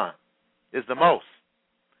Trust Fund is the most,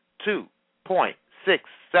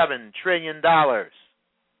 $2.67 trillion.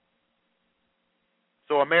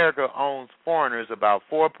 So America owes foreigners about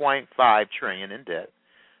 $4.5 trillion in debt,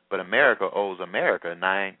 but America owes America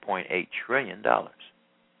 $9.8 trillion.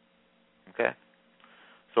 Okay?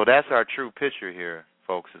 So that's our true picture here,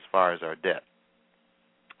 folks, as far as our debt.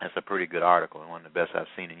 That's a pretty good article and one of the best I've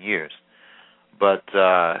seen in years. But,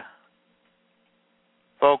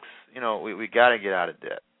 folks, we got to get out of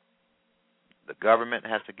debt. The government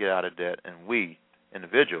has to get out of debt, and we,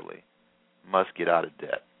 individually, must get out of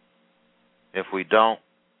debt. If we don't,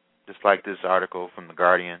 just like this article from The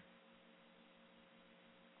Guardian,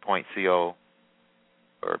 .co,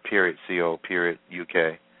 or .co,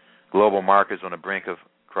 .uk, global markets on the brink of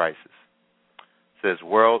crisis. It says,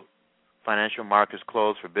 world financial markets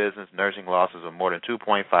closed for business, nursing losses of more than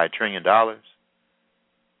 $2.5 trillion.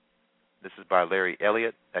 This is by Larry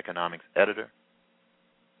Elliott, economics editor. It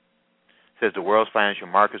says the world's financial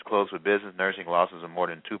markets closed for business, nursing losses of more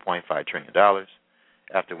than $2.5 trillion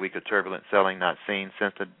after a week of turbulent selling not seen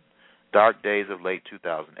since the dark days of late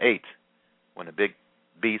 2008, when the big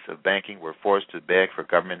beasts of banking were forced to beg for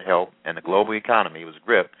government help and the global economy was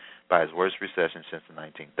gripped by its worst recession since the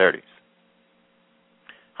 1930s.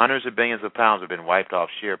 Hundreds of billions of pounds have been wiped off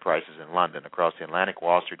share prices in London. Across the Atlantic,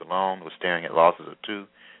 Wall Street alone was staring at losses of $2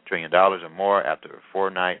 trillion or more after a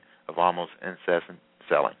fortnight of almost incessant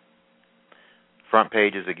selling. Front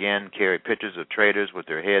pages again carry pictures of traders with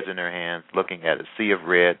their heads in their hands looking at a sea of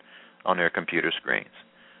red on their computer screens.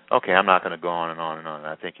 Okay, I'm not going to go on and on and on.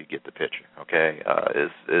 I think you get the picture, okay?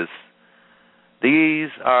 These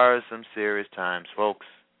are some serious times, folks.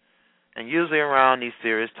 And usually around these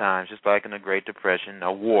serious times, just like in the Great Depression,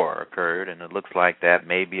 a war occurred, and it looks like that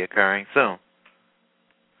may be occurring soon.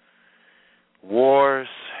 Wars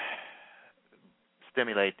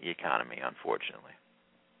stimulate the economy, unfortunately.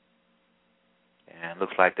 And it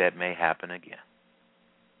looks like that may happen again,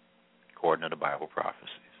 according to the Bible prophecies.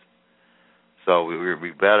 So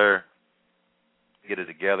we better get it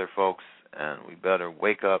together, folks, and we better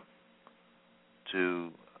wake up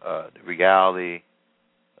to the reality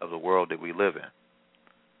of the world that we live in.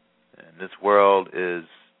 And this world is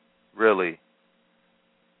really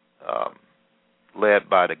led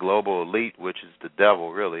by the global elite, which is the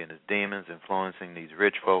devil, really, and his demons influencing these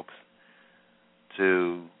rich folks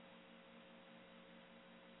to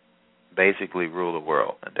basically rule the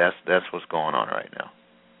world. And that's what's going on right now.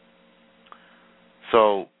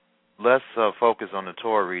 So let's focus on the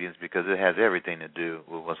Torah readings because it has everything to do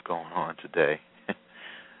with what's going on today.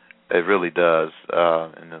 It really does.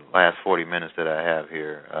 In the last 40 minutes that I have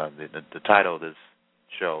here, the title of this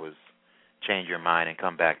show is Change Your Mind and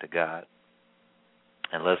Come Back to God.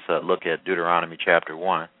 And let's look at Deuteronomy chapter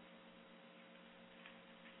 1.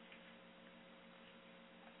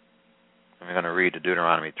 I'm going to read to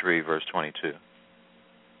Deuteronomy 3, verse 22.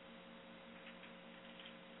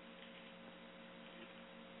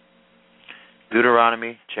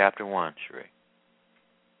 Deuteronomy chapter 1, Sheree.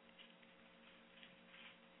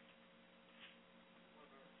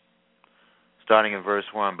 Starting in verse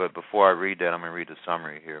 1, but before I read that, I'm going to read the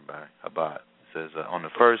summary here by Abad. It says, on the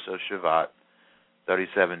first of Shavat,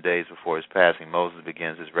 37 days before his passing, Moses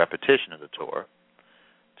begins his repetition of the Torah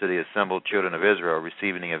to the assembled children of Israel,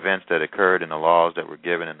 receiving the events that occurred and the laws that were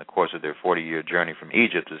given in the course of their 40-year journey from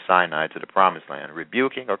Egypt to Sinai to the Promised Land,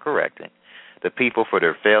 rebuking or correcting the people for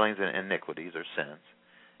their failings and iniquities or sins,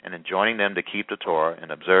 and enjoining them to keep the Torah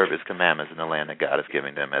and observe its commandments in the land that God is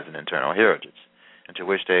giving them as an eternal heritage, into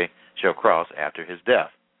which they shall cross after his death.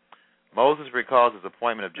 Moses recalls his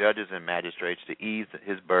appointment of judges and magistrates to ease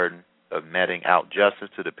his burden of meting out justice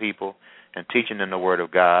to the people and teaching them the word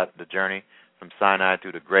of God, the journey from Sinai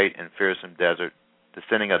through the great and fearsome desert, the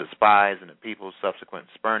sending of the spies and the people's subsequent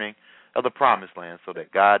spurning of the Promised Land, so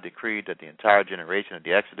that God decreed that the entire generation of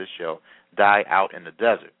the Exodus shall die out in the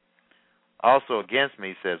desert. Also against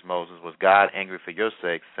me, says Moses, was God angry for your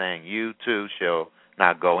sake, saying, you too shall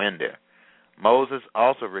not go in there. Moses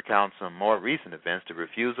also recounts some more recent events, the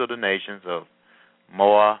refusal of the nations of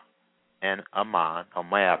Moab and Ammon, or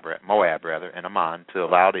Moab and Ammon, to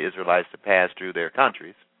allow the Israelites to pass through their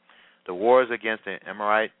countries, the wars against the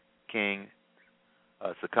Amorite king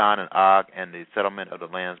Sicon and Og, and the settlement of the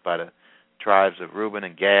lands by the tribes of Reuben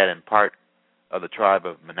and Gad and part of the tribe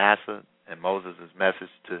of Manasseh, and Moses' message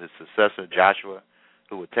to his successor Joshua,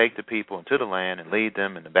 who would take the people into the land and lead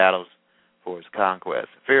them in the battles for his conquest.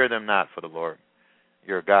 Fear them not, for the Lord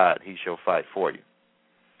your God, he shall fight for you.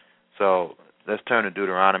 So let's turn to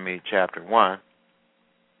Deuteronomy chapter 1,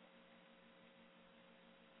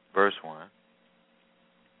 verse 1.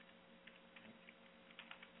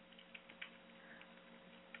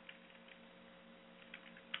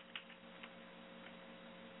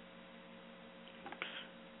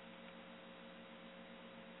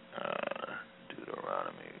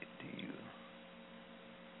 Deuteronomy,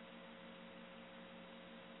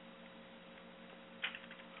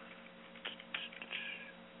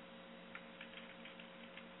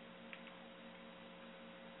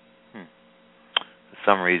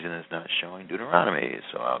 For some reason it's not showing Deuteronomy,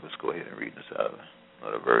 so I'll just go ahead and read this out of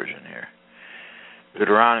another version here.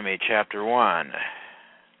 Deuteronomy chapter 1.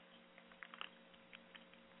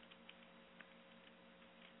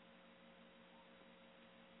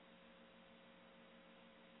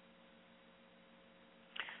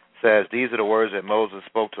 Says, these are the words that Moses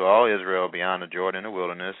spoke to all Israel beyond the Jordan in the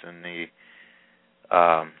wilderness, in the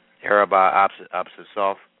Arabah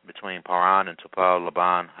opposite between Paran and Topal,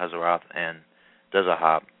 Laban, Hazeroth, and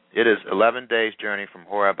Dezahab. It is 11 days' journey from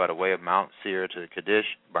Horeb by the way of Mount Seir to Kadesh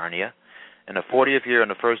Barnea. In the 40th year, on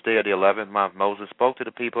the first day of the 11th month, Moses spoke to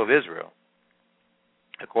the people of Israel,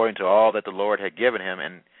 according to all that the Lord had given him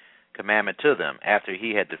and commandment to them, after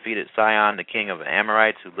he had defeated Sihon, the king of the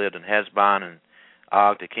Amorites, who lived in Heshbon, and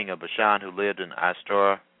Og, the king of Bashan, who lived in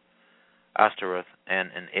Ashtaroth and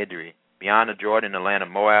in Edrei. Beyond the Jordan, in the land of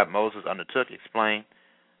Moab, Moses undertook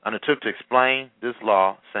to explain this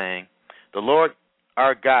law, saying, the Lord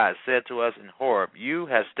our God said to us in Horeb, you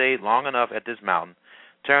have stayed long enough at this mountain.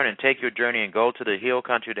 Turn and take your journey and go to the hill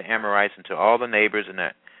country of the Amorites, and to all the neighbors in the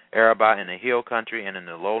Arabah, in the hill country, and in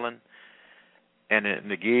the lowland, and in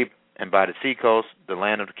the Negeb, and by the seacoast, the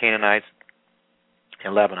land of the Canaanites,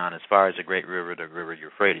 in Lebanon, as far as the great river, the river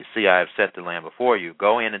Euphrates. See, I have set the land before you.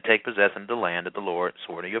 Go in and take possession of the land that the Lord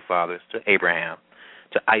swore to your fathers, to Abraham,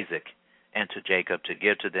 to Isaac, and to Jacob, to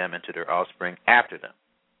give to them and to their offspring after them.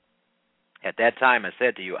 At that time I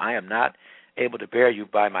said to you, I am not able to bear you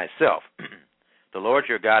by myself. The Lord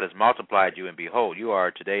your God has multiplied you, and behold, you are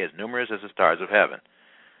today as numerous as the stars of heaven.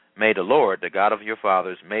 May the Lord, the God of your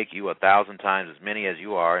fathers, make you 1,000 times as many as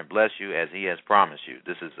you are, and bless you as he has promised you.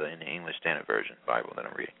 This is in the English Standard Version Bible that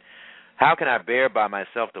I'm reading. How can I bear by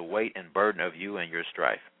myself the weight and burden of you and your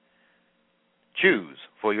strife? Choose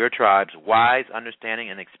for your tribes wise, understanding,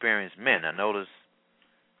 and experienced men. Now notice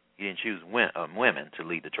he didn't choose women to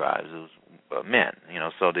lead the tribes. It was men.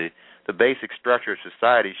 So the basic structure of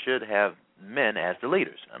society should have men as the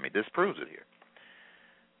leaders. I mean, this proves it here.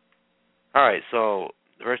 All right, so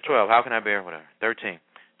verse 12, how can I bear whatever? 13,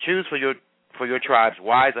 choose for your tribes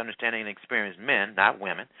wise, understanding, and experienced men, not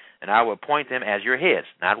women, and I will appoint them as your heads,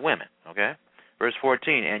 not women. Okay? Verse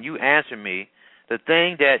 14, and you answer me, the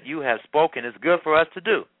thing that you have spoken is good for us to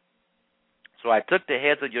do. So I took the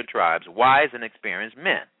heads of your tribes, wise and experienced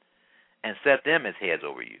men, and set them as heads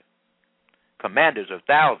over you. Commanders of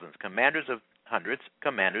thousands, commanders of hundreds,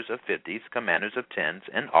 commanders of 50s, commanders of 10s,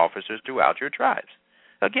 and officers throughout your tribes.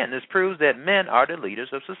 Again, this proves that men are the leaders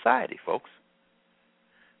of society, folks.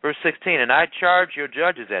 Verse 16, and I charge your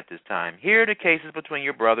judges at this time, hear the cases between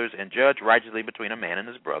your brothers, and judge righteously between a man and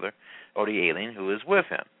his brother, or the alien who is with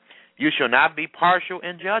him. You shall not be partial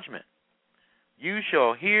in judgment. You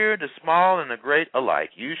shall hear the small and the great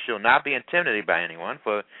alike. You shall not be intimidated by anyone,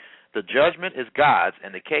 for the judgment is God's,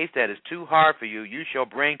 and the case that is too hard for you, you shall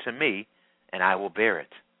bring to me, and I will bear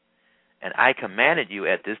it. And I commanded you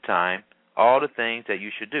at this time all the things that you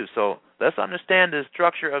should do. So let's understand the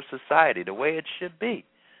structure of society, the way it should be.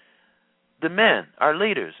 The men are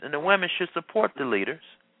leaders, and the women should support the leaders.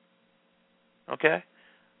 Okay?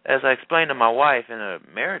 As I explained to my wife in a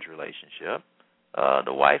marriage relationship,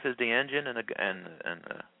 the wife is the engine and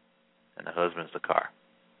the husband's the car.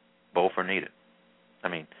 Both are needed. I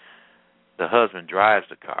mean, the husband drives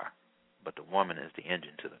the car, but the woman is the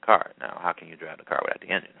engine to the car. Now, how can you drive the car without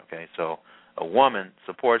the engine? Okay, so a woman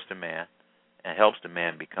supports the man and helps the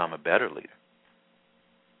man become a better leader.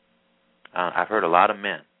 I've heard a lot of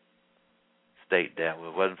men state that if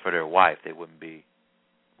it wasn't for their wife, they wouldn't be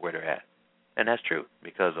where they're at. And that's true,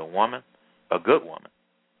 because a good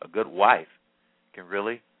wife, can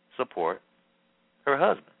really support her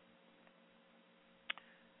husband.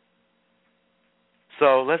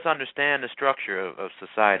 So let's understand the structure of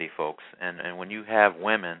society, folks. And when you have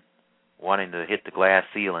women wanting to hit the glass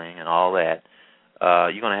ceiling and all that,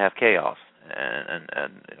 you're going to have chaos.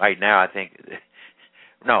 And right now, I think,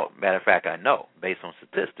 no, matter of fact, I know, based on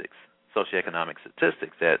statistics, socioeconomic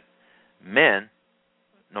statistics, that men,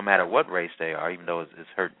 no matter what race they are, even though it's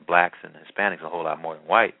hurt blacks and Hispanics a whole lot more than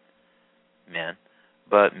white men,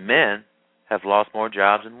 but men have lost more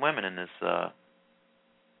jobs than women in this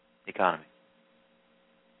economy.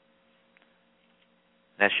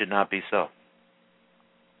 That should not be so.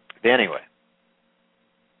 But anyway,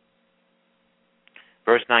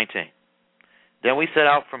 verse 19. Then we set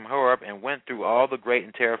out from Horeb and went through all the great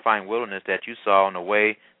and terrifying wilderness that you saw on the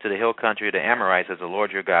way to the hill country of the Amorites, as the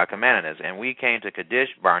Lord your God commanded us. And we came to Kadesh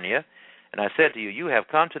Barnea, and I said to you, you have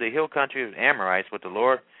come to the hill country of the Amorites, what the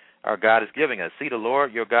Lord our God is giving us. See, the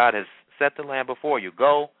Lord your God has set the land before you.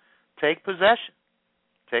 Go, take possession.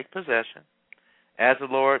 Take possession. As the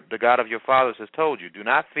Lord, the God of your fathers, has told you, do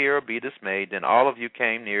not fear or be dismayed. Then all of you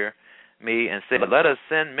came near me and said, let us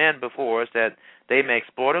send men before us, that they may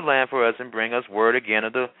explore the land for us and bring us word again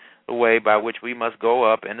of the way by which we must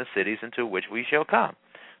go up in the cities into which we shall come.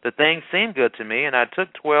 The thing seemed good to me, and I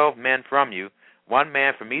took 12 men from you, one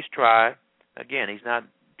man from each tribe. Again, he's not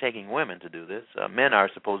taking women to do this. Men are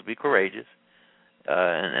supposed to be courageous,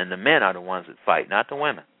 and the men are the ones that fight, not the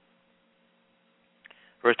women.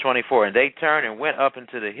 Verse 24, and they turned and went up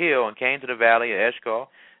into the hill and came to the valley of Eshcol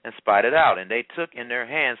and spied it out. And they took in their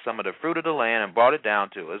hands some of the fruit of the land and brought it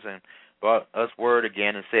down to us and brought us word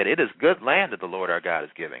again and said, it is good land that the Lord our God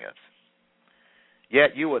is giving us.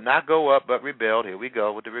 Yet you would not go up but rebelled. Here we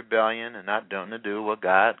go with the rebellion and not doing to do what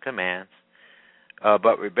God commands.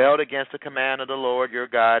 But rebelled against the command of the Lord your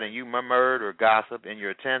God, and you murmured or gossiped in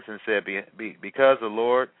your tents and said, because the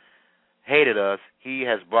Lord hated us, he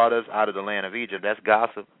has brought us out of the land of Egypt. That's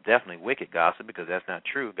gossip, definitely wicked gossip, because that's not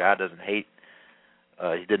true. God doesn't hate,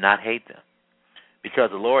 he did not hate them.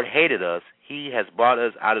 Because the Lord hated us, he has brought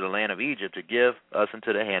us out of the land of Egypt to give us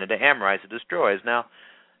into the hand of the Amorites to destroy us. Now,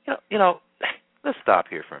 you know, let's stop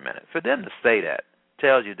here for a minute. For them to say that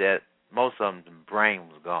tells you that most of them's brain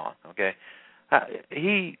was gone, okay?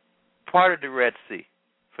 He parted the Red Sea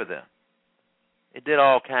for them. It did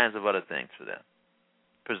all kinds of other things for them.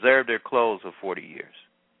 Preserved their clothes for 40 years.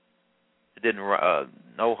 It didn't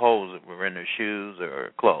no holes were in their shoes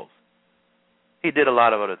or clothes. He did a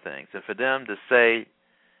lot of other things, and for them to say,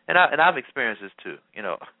 and I've experienced this too. You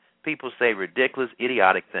know, people say ridiculous,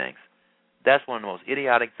 idiotic things. That's one of the most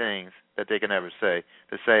idiotic things that they can ever say.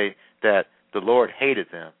 To say that the Lord hated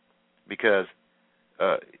them because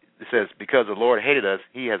it says, because the Lord hated us,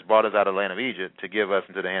 he has brought us out of the land of Egypt to give us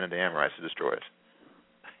into the hand of the Amorites to destroy us.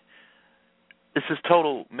 This is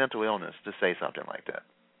total mental illness to say something like that.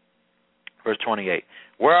 Verse 28,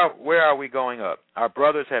 where are we going up? Our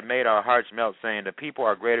brothers have made our hearts melt, saying the people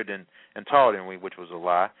are greater than and taller than we, which was a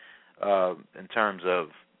lie in terms of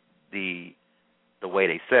the way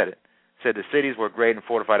they said it. Said the cities were great and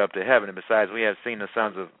fortified up to heaven, and besides we have seen the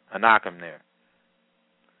sons of Anakim there.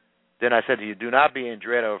 Then I said to you, do not be in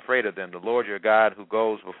dread or afraid of them. The Lord your God who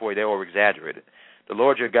goes before you, they over-exaggerated. The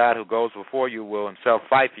Lord your God who goes before you will himself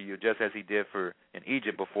fight for you, just as he did in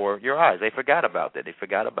Egypt before your eyes. They forgot about that. They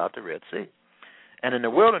forgot about the Red Sea. And in the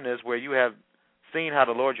wilderness where you have seen how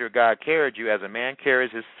the Lord your God carried you as a man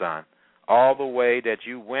carries his son, all the way that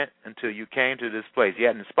you went until you came to this place.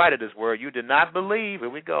 Yet in spite of this word, you did not believe. Here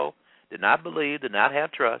we go. Did not believe, did not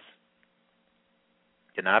have trust.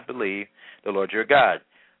 Did not believe the Lord your God,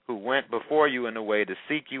 who went before you in the way to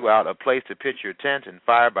seek you out a place to pitch your tent in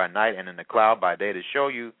fire by night and in the cloud by day to show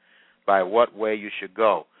you by what way you should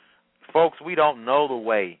go. Folks, we don't know the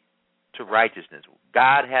way to righteousness.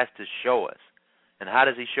 God has to show us. And how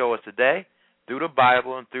does he show us today? Through the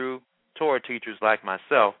Bible and through Torah teachers like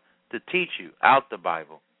myself to teach you out the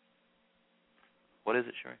Bible. What is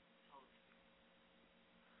it, Sherry?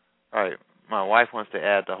 All right. My wife wants to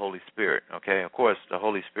add the Holy Spirit. Okay. Of course, the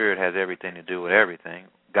Holy Spirit has everything to do with everything.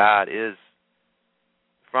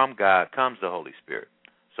 From God comes the Holy Spirit.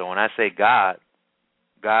 So when I say God,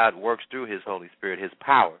 God works through His Holy Spirit, His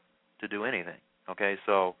power to do anything. Okay.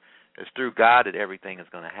 So it's through God that everything is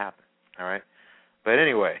going to happen. All right. But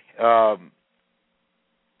anyway,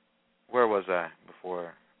 where was I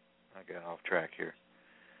before I got off track here?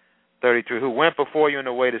 33, who went before you in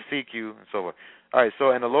the way to seek you, and so forth. All right,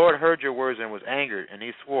 so, and the Lord heard your words and was angered, and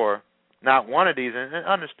He swore, not one of these, and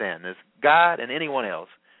understand this, God and anyone else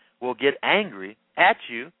will get angry at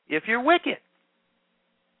you if you're wicked.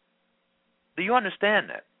 Do you understand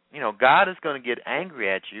that? You know, God is going to get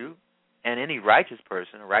angry at you, and any righteous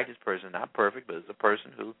person, not perfect, but is a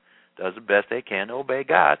person who does the best they can to obey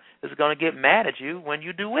God, is going to get mad at you when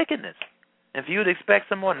you do wickedness. And for you to expect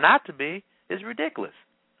someone not to be is ridiculous.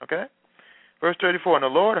 Okay? Verse 34, and the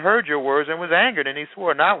Lord heard your words and was angered, and He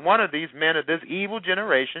swore, not one of these men of this evil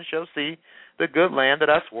generation shall see the good land that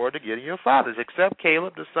I swore to give your fathers, except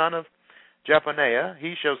Caleb the son of Jephunneh.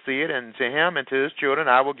 He shall see it, and to him and to his children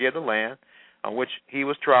I will give the land on which he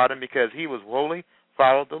was trodden, because he was wholly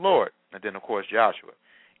followed the Lord. And then, of course, Joshua.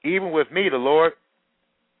 Even with me the Lord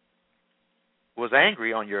was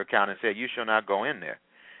angry on your account and said, you shall not go in there.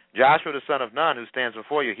 Joshua the son of Nun, who stands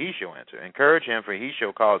before you, he shall enter. Encourage him, for he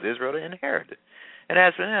shall cause Israel to inherit it. And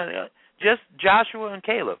as for him, just Joshua and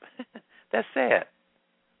Caleb. That's sad.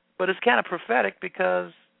 But it's kind of prophetic,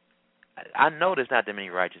 because I know there's not that many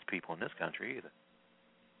righteous people in this country either.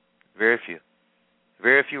 Very few.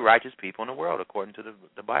 Very few righteous people in the world, according to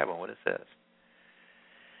the Bible and what it says.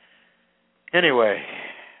 Anyway,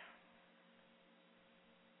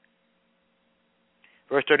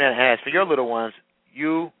 verse 39, and as for your little ones,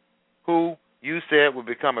 who you said will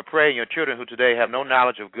become a prey, and your children who today have no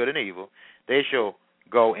knowledge of good and evil, they shall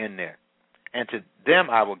go in there. And to them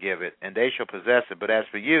I will give it, and they shall possess it. But as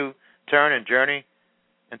for you, turn and journey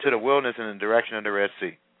into the wilderness in the direction of the Red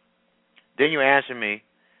Sea. Then you answer me,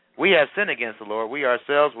 we have sinned against the Lord. We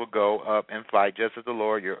ourselves will go up and fight, just as the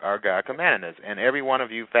Lord our God commanded us. And every one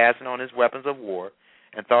of you fastened on his weapons of war,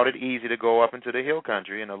 and thought it easy to go up into the hill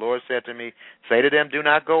country. And the Lord said to me, say to them, do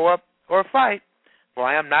not go up or fight, for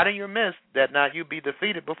I am not in your midst, that not you be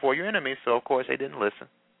defeated before your enemies. So, of course, they didn't listen.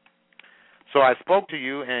 So I spoke to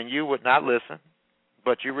you, and you would not listen,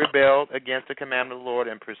 but you rebelled against the commandment of the Lord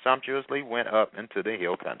and presumptuously went up into the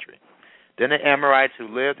hill country. Then the Amorites who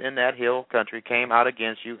lived in that hill country came out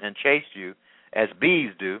against you and chased you as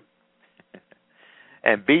bees do,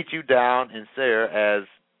 and beat you down in Seir as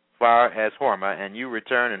far as Hormah, and you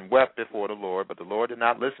returned and wept before the Lord, but the Lord did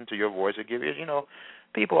not listen to your voice or give ears. You know,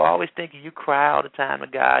 people always think you cry all the time to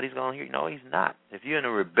God, He's going to hear you. No, He's not. If you're in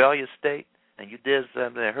a rebellious state and you did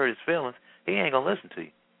something that hurt His feelings, He ain't going to listen to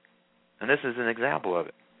you. And this is an example of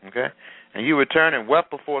it, okay? And you returned and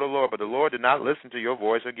wept before the Lord, but the Lord did not listen to your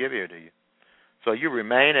voice or give ear to you. So you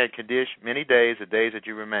remain at Kadesh many days, the days that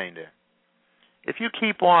you remain there. If you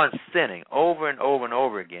keep on sinning over and over and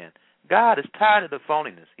over again, God is tired of the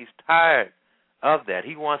phoniness. He's tired of that.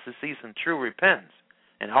 He wants to see some true repentance.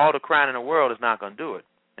 And all the crying in the world is not going to do it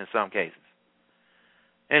in some cases.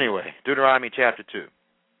 Anyway, Deuteronomy chapter 2.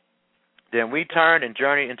 Then we turned and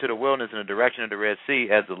journeyed into the wilderness in the direction of the Red Sea,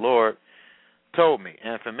 as the Lord told me.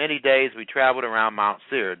 And for many days we traveled around Mount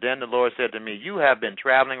Seir. Then the Lord said to me, you have been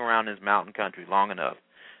traveling around this mountain country long enough.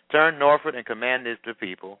 Turn northward and command this to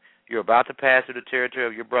people. You're about to pass through the territory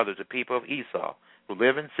of your brothers, the people of Esau, who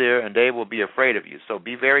live in Seir, and they will be afraid of you. So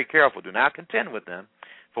be very careful. Do not contend with them,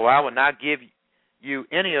 for I will not give you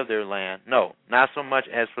any of their land, no, not so much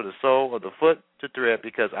as for the sole of the foot to tread,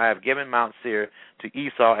 because I have given Mount Seir to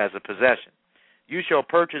Esau as a possession. You shall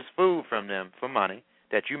purchase food from them for money,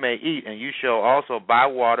 that you may eat, and you shall also buy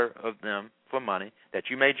water of them for money, that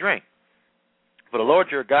you may drink. For the Lord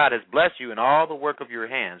your God has blessed you in all the work of your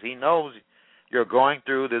hands. He knows you're going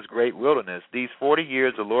through this great wilderness. These 40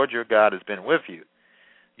 years the Lord your God has been with you.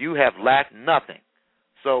 You have lacked nothing.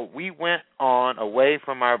 So we went on away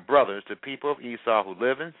from our brothers, the people of Esau who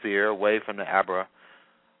live in Seir, away from the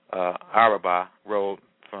Arabah road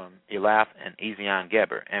from Elath and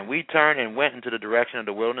Ezion-Geber. And we turned and went into the direction of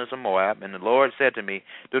the wilderness of Moab. And the Lord said to me,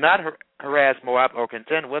 do not harass Moab or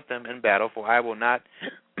contend with them in battle, for I will not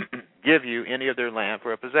give you any of their land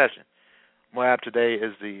for a possession. Moab today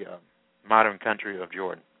is the modern country of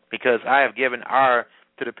Jordan, because I have given Ar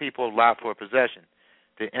to the people of Lot for a possession.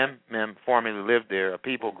 The Emim formerly lived there, a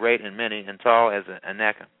people great and many and tall as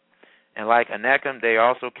Anakim. And like Anakim, they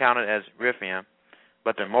also counted as Rephaim,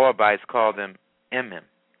 but the Moabites called them Emim.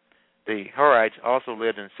 The Horites also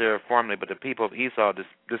lived in Seir formerly, but the people of Esau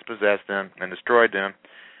dispossessed them and destroyed them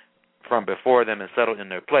from before them and settled in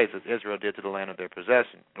their place, as Israel did to the land of their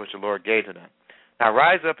possession, which the Lord gave to them. Now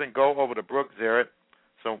rise up and go over the brook Zered.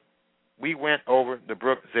 So we went over the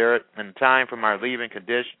brook Zered, and the time from our leaving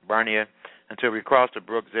Kadesh Barnea until we crossed the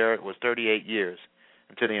brook Zered was 38 years,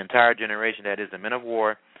 until the entire generation, that is, the men of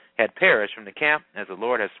war, had perished from the camp, as the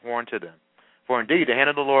Lord had sworn to them. For indeed the hand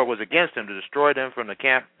of the Lord was against them to destroy them from the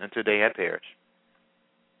camp until they had perished.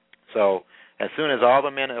 So as soon as all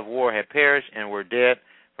the men of war had perished and were dead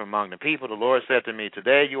from among the people, the Lord said to me,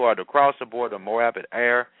 today you are to cross the border of Moab at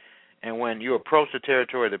Ar, and when you approach the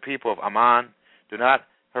territory of the people of Ammon, do not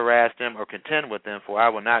harass them or contend with them, for I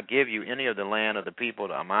will not give you any of the land of the people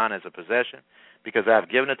of Ammon as a possession, because I have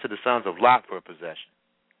given it to the sons of Lot for a possession.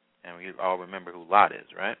 And we all remember who Lot is,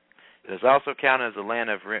 right? It is also counted as the land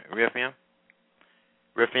of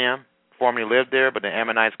Rephaim formerly lived there, but the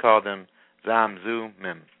Ammonites called them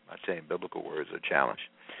Zamzummim. I tell you, biblical words are challenged.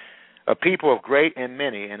 A people of great and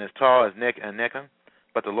many, and as tall as Nechem,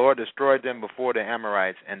 but the Lord destroyed them before the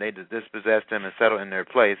Amorites, and they dispossessed them and settled in their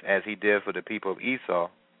place, as he did for the people of Esau,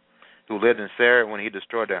 who lived in Seir when he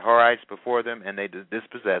destroyed the Horites before them, and they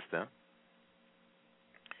dispossessed them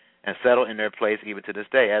and settled in their place even to this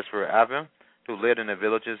day. As for Avim, who lived in the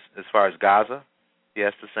villages as far as Gaza,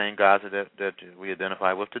 yes, the same Gaza that we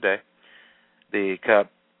identify with today, the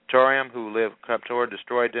Haftorah, who lived Haftorah,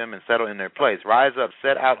 destroyed them and settled in their place. Rise up,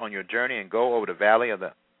 set out on your journey, and go over the valley of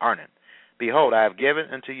the Arnon. Behold, I have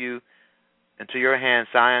given into your hand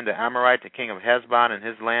Sihon the Amorite, the king of Heshbon, and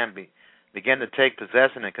his land. Begin to take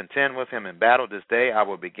possession and contend with him in battle. This day I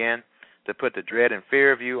will begin to put the dread and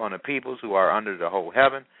fear of you on the peoples who are under the whole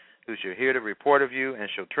heaven, who shall hear the report of you and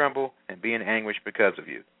shall tremble and be in anguish because of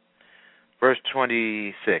you. Verse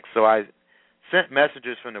 26. So I sent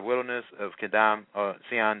messengers from the wilderness of Kedem,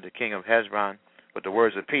 Sihon, the king of Heshbon, with the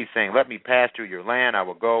words of peace, saying, let me pass through your land. I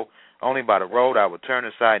will go only by the road. I will turn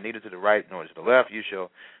aside neither to the right nor to the left. You shall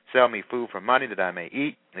sell me food for money that I may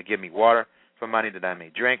eat, and give me water for money that I may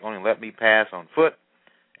drink. Only let me pass on foot,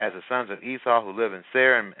 as the sons of Esau who live in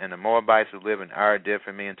Seir and the Moabites who live in Ar did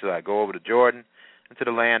for me, until I go over the Jordan into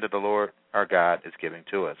the land that the Lord our God is giving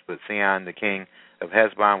to us. But Sihon, the king of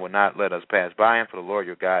Heshbon, would not let us pass by him, for the Lord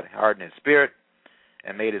your God hardened his spirit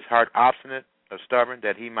and made his heart obstinate or stubborn,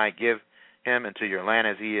 that he might give him into your land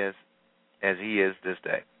as he is this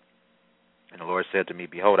day. And the Lord said to me,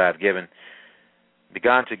 behold, I have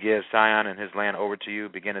begun to give Sihon and his land over to you.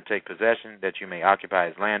 Begin to take possession, that you may occupy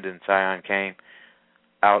his land. And Sihon came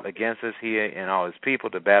out against us, he and all his people,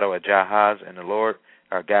 to battle at Jahaz, and the Lord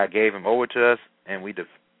our God gave him over to us, and we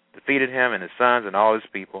defeated him and his sons and all his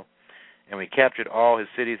people. And we captured all his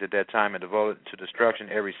cities at that time and devoted to destruction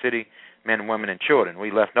every city, men, women, and children.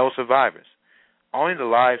 We left no survivors. Only the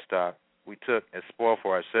livestock we took as spoil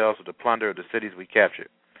for ourselves with the plunder of the cities we captured.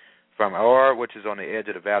 From Or, which is on the edge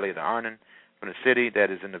of the valley of the Arnon, from the city that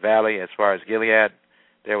is in the valley as far as Gilead,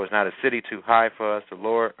 there was not a city too high for us. The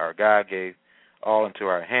Lord our God gave all into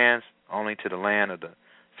our hands, only to the land of the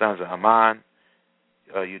sons of Ammon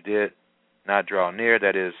you did not draw near,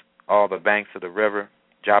 that is, all the banks of the river,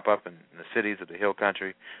 Joppa, and the cities of the hill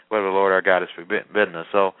country, where the Lord our God has forbidden us.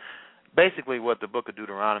 So basically what the book of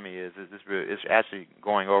Deuteronomy is it's actually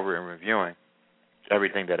going over and reviewing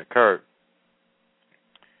everything that occurred.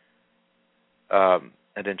 And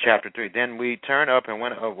then chapter 3, then we turned up and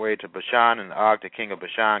went away to Bashan, and Og, the king of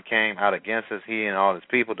Bashan, came out against us, he and all his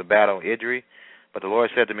people, to battle Idri. But the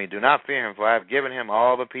Lord said to me, do not fear him, for I have given him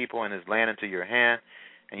all the people and his land into your hand,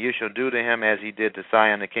 and you shall do to him as he did to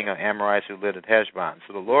Sihon, the king of Amorites, who lived at Heshbon.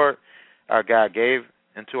 So the Lord our God gave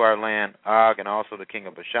into our land Og, and also the king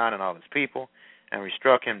of Bashan and all his people, and we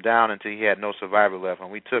struck him down until he had no survivor left.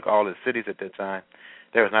 And we took all his cities at that time.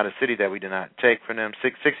 There was not a city that we did not take from them,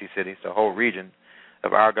 60 cities, the whole region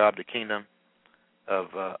of Argob, the kingdom of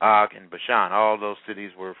Og and Bashan. All those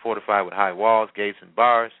cities were fortified with high walls, gates, and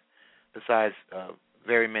bars, besides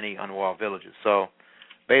very many unwalled villages. So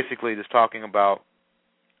basically just talking about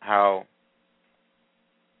how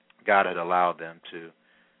God had allowed them to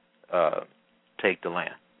take the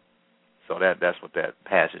land. So that's what that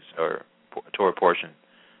passage or Torah portion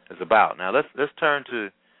is about. Now let's turn to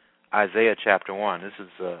Isaiah chapter 1. This is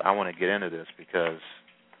I want to get into this because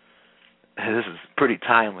this is pretty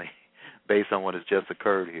timely based on what has just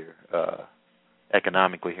occurred here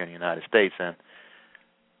economically here in the United States. And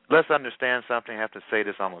let's understand something. I have to say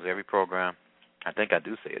this almost every program. I think I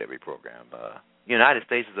do say it every program. The United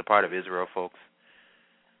States is a part of Israel, folks.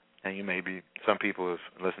 And you may be, some people have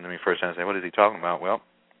listened to me first and say, what is he talking about? Well,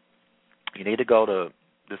 you need to go to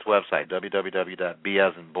this website,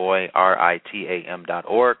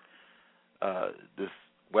 www.ritam.org. This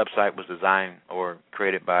website was designed or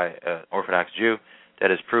created by an Orthodox Jew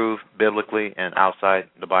that is proved biblically and outside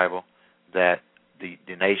the Bible that the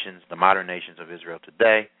nations, the modern nations of Israel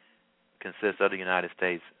today, consist of the United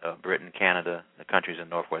States, Britain, Canada, the countries in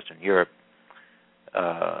northwestern Europe,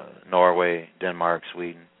 Norway, Denmark,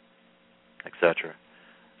 Sweden, etc.,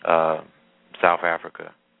 South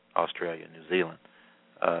Africa, Australia, New Zealand.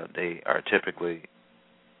 They are typically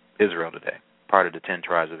Israel today, part of the 10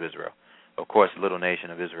 tribes of Israel. Of course, the little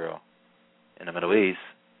nation of Israel in the Middle East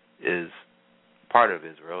is part of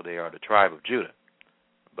Israel. They are the tribe of Judah.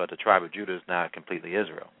 But the tribe of Judah is not completely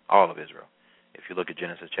Israel, all of Israel. If you look at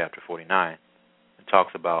Genesis chapter 49, it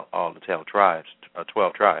talks about all the 12 tribes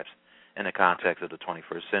in the context of the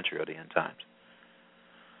 21st century or the end times.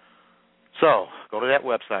 So, go to that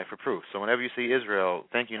website for proof. So whenever you see Israel,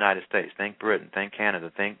 think United States, think Britain, think Canada,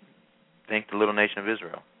 think the little nation of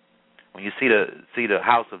Israel. When you see the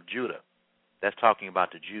house of Judah, that's talking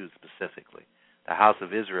about the Jews specifically. The house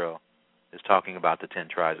of Israel is talking about the 10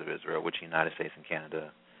 tribes of Israel, which the United States and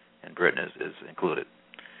Canada and Britain is included.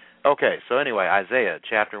 Okay, so anyway, Isaiah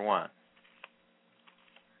chapter 1.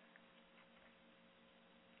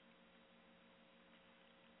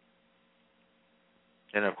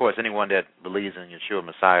 And, of course, anyone that believes in Yeshua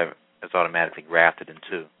Messiah is automatically grafted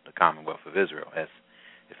into the Commonwealth of Israel, as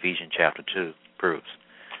Ephesians chapter 2 proves.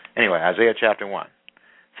 Anyway, Isaiah chapter 1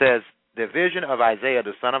 says, the vision of Isaiah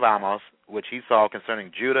the son of Amos, which he saw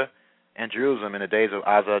concerning Judah and Jerusalem in the days of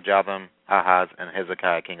Asa, Jotham, Ahaz, and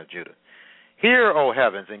Hezekiah, king of Judah. Hear, O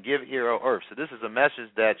heavens, and give ear, O earth. So this is a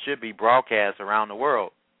message that should be broadcast around the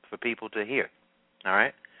world for people to hear. All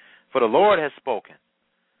right? For the Lord has spoken.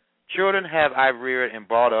 Children have I reared and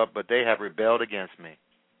brought up, but they have rebelled against me.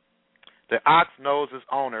 The ox knows his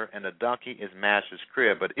owner, and the donkey is master's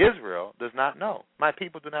crib, but Israel does not know. My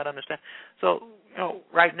people do not understand. So,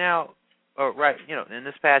 right now, in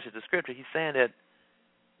this passage of Scripture, he's saying that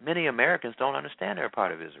many Americans don't understand they're a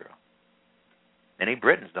part of Israel. Many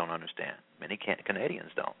Britons don't understand. Many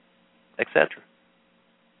Canadians don't, etc.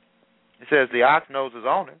 He says, the ox knows his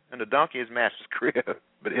owner, and the donkey is master's crib,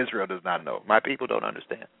 but Israel does not know. My people don't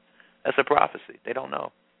understand. That's a prophecy. They don't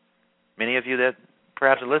know. Many of you that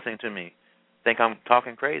perhaps are listening to me think I'm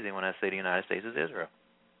talking crazy when I say the United States is Israel,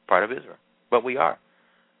 part of Israel. But we are.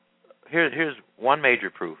 Here's one major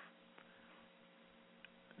proof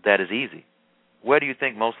that is easy. Where do you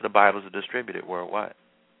think most of the Bibles are distributed worldwide?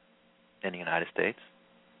 In the United States,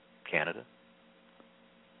 Canada,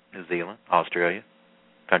 New Zealand, Australia,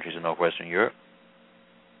 countries in northwestern Europe.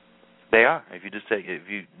 They are. If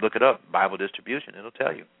you look it up, Bible distribution, it'll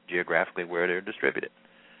tell you geographically where they're distributed.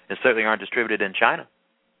 They certainly aren't distributed in China.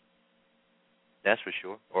 That's for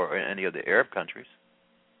sure, or in any of the Arab countries.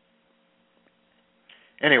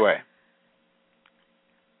 Anyway,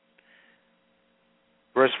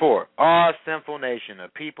 verse 4, all sinful nation, a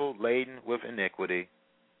people laden with iniquity,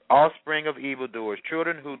 offspring of evildoers,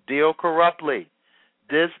 children who deal corruptly.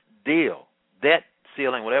 This deal, debt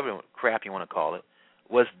sealing, whatever crap you want to call it,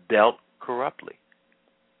 was dealt corruptly.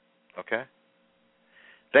 Okay?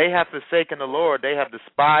 They have forsaken the Lord. They have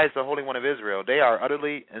despised the Holy One of Israel. They are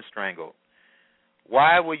utterly strangled.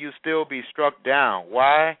 Why will you still be struck down?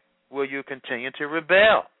 Why will you continue to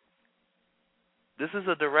rebel? This is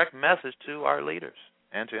a direct message to our leaders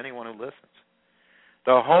and to anyone who listens.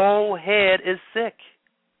 The whole head is sick.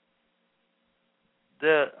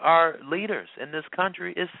 Our leaders in this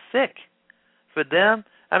country is sick. For them,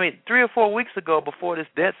 3 or 4 weeks ago, before this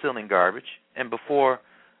debt ceiling garbage and before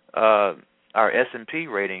our S&P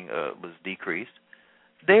rating was decreased,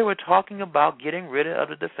 they were talking about getting rid of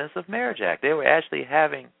the Defense of Marriage Act. They were actually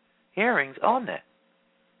having hearings on that.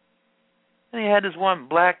 And he had this one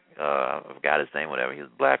black, I forgot his name, whatever, he was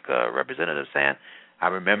a black representative saying, I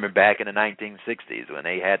remember back in the 1960s when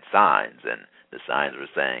they had signs, and the signs were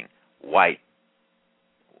saying white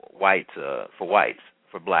for whites,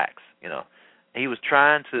 for blacks, He was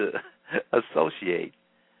trying to associate,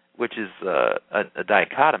 which is a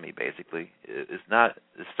dichotomy, basically. It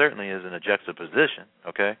certainly isn't a juxtaposition,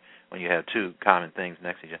 okay, when you have two common things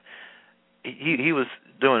next to each other. He was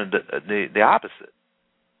doing the opposite.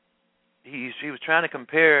 He was trying to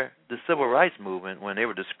compare the civil rights movement when they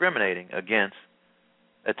were discriminating against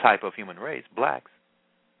a type of human race, blacks,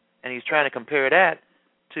 and he's trying to compare that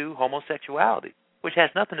to homosexuality, which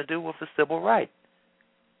has nothing to do with the civil right.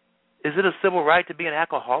 Is it a civil right to be an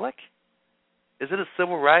alcoholic? Is it a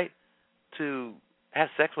civil right to have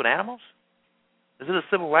sex with animals? Is it a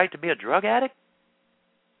civil right to be a drug addict?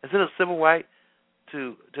 Is it a civil right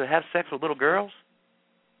to have sex with little girls?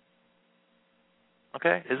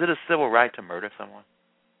 Okay? Is it a civil right to murder someone?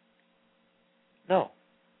 No.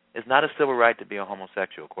 It's not a civil right to be a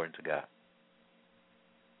homosexual, according to God.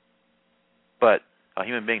 But a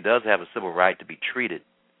human being does have a civil right to be treated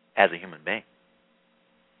as a human being.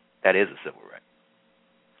 That is a civil right.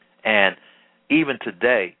 And even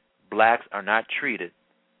today, blacks are not treated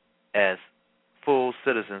as full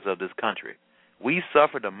citizens of this country. We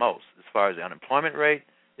suffer the most as far as the unemployment rate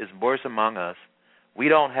is worse among us. We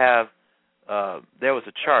don't have, there was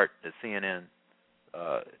a chart that CNN,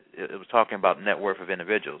 it was talking about net worth of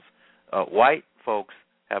individuals. White folks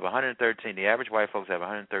have 113, the average white folks have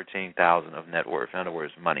 113,000 of net worth. In other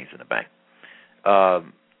words, money's in the bank.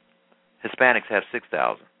 Hispanics have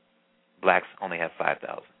 6,000. Blacks only have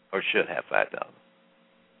 5,000, or should have 5,000.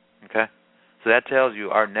 Okay? So that tells you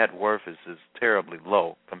our net worth is terribly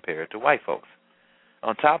low compared to white folks.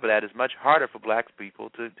 On top of that, it's much harder for black people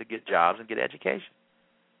to get jobs and get education.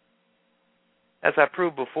 As I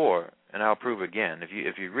proved before, and I'll prove again,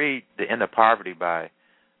 if you read The End of Poverty by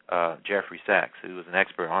Jeffrey Sachs, who was an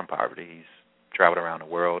expert on poverty, he's traveled around the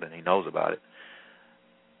world and he knows about it.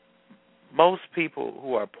 Most people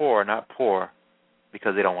who are poor are not poor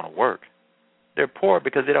because they don't want to work. They're poor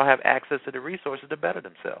because they don't have access to the resources to better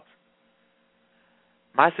themselves.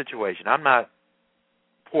 My situation, I'm not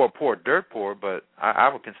poor, dirt poor, but I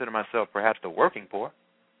would consider myself perhaps the working poor.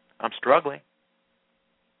 I'm struggling.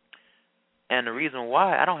 And the reason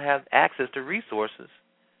why, I don't have access to resources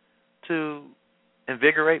to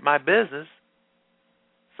invigorate my business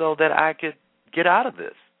so that I could get out of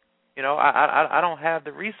this. You know, I don't have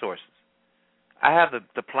the resources. I have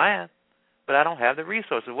the plan, but I don't have the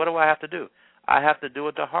resources. What do I have to do? I have to do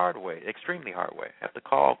it the hard way, extremely hard way. I have to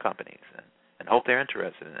call companies and hope they're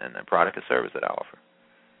interested in the product or service that I offer.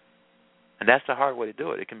 And that's the hard way to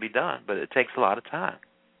do it. It can be done, but it takes a lot of time.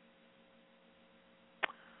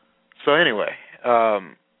 So anyway,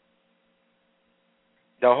 the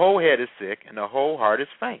whole head is sick and the whole heart is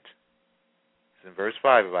faint. It's in verse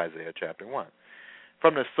 5 of Isaiah chapter 1.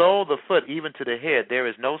 From the sole of the foot even to the head there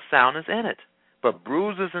is no soundness in it, but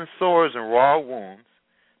bruises and sores and raw wounds.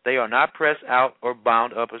 They are not pressed out or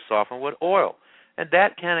bound up or softened with oil. And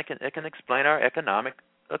that can explain our economic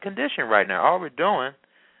condition right now. All we're doing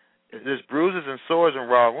is this bruises and sores and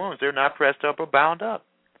raw wounds. They're not pressed up or bound up.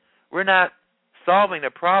 We're not solving the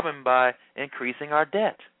problem by increasing our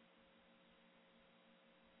debt.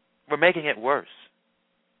 We're making it worse.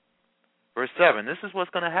 Verse 7, this is what's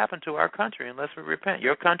going to happen to our country unless we repent.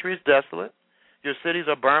 Your country is desolate. Your cities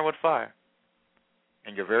are burned with fire.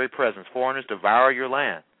 In your very presence, foreigners devour your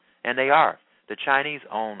land. And they are. The Chinese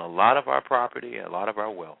own a lot of our property and a lot of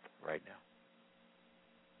our wealth right now.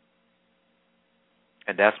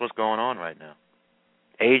 And that's what's going on right now.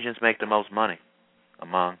 Asians make the most money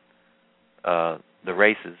among the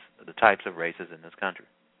races, the types of races in this country.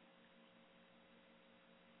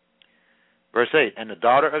 Verse 8, and the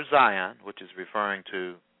daughter of Zion, which is referring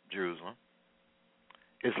to Jerusalem,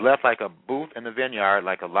 is left like a booth in the vineyard,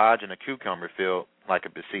 like a lodge in a cucumber field, like a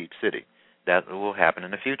besieged city. That will happen in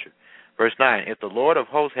the future. Verse 9, if the Lord of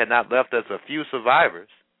hosts had not left us a few survivors,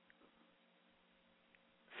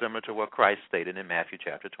 similar to what Christ stated in Matthew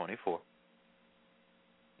chapter 24,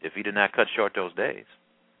 if he did not cut short those days,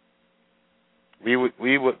 we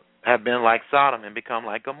would have been like Sodom and become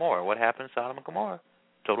like Gomorrah. What happened to Sodom and Gomorrah?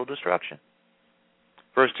 Total destruction.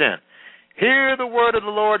 Verse 10, hear the word of the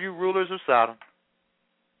Lord, you rulers of Sodom.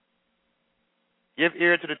 Give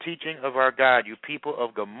ear to the teaching of our God, you people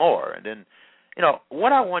of Gomorrah. And then, you know,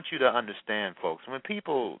 what I want you to understand, folks, when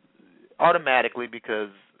people automatically, because,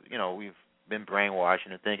 you know, we've been brainwashed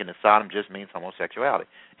into thinking that Sodom just means homosexuality.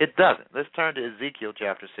 It doesn't. Let's turn to Ezekiel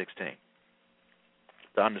chapter 16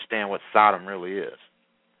 to understand what Sodom really is.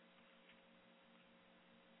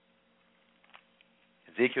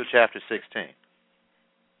 Ezekiel chapter 16.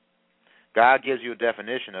 God gives you a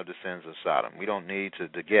definition of the sins of Sodom. We don't need to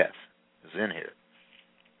guess. It's in here.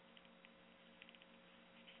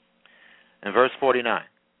 In verse 49,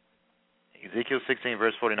 Ezekiel 16,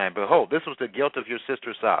 verse 49, behold, this was the guilt of your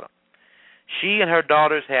sister Sodom. She and her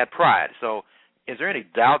daughters had pride. So is there any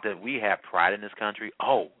doubt that we have pride in this country?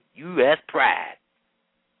 Oh, U.S. pride.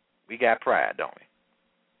 We got pride, don't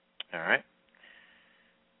we? All right.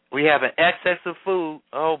 We have an excess of food.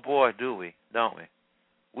 Oh, boy, do we, don't we?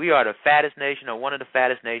 We are the fattest nation, or one of the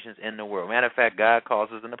fattest nations in the world. Matter of fact, God calls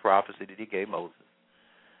us in the prophecy that he gave Moses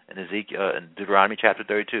in Ezekiel, in Deuteronomy chapter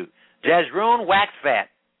 32. Jezreel wax fat.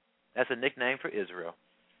 That's a nickname for Israel.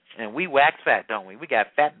 And we wax fat, don't we? We got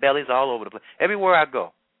fat bellies all over the place. Everywhere I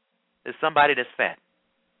go, there's somebody that's fat.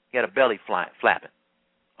 Got a belly flapping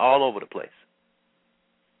all over the place.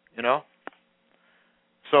 You know?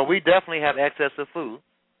 So we definitely have excess of food.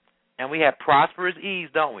 And we have prosperous ease,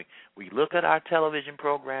 don't we? We look at our television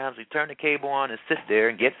programs, we turn the cable on and sit there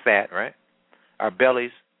and get fat, right? Our bellies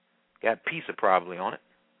got pizza probably on it.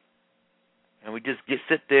 And we just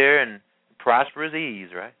sit there and prosper as ease,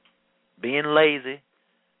 right? Being lazy.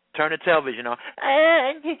 Turn the television on.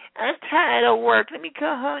 I'm tired of work. Let me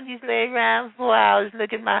come home and just lay around for hours.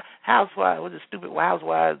 Look at my housewives. What's the stupid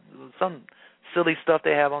housewives? Some silly stuff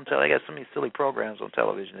they have on television. They got so many silly programs on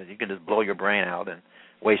television that you can just blow your brain out and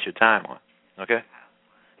waste your time on. Okay?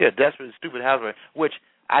 Yeah, Desperate, Stupid Housewives, which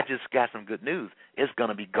I just got some good news. It's going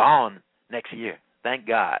to be gone next year. Thank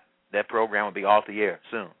God. That program will be off the air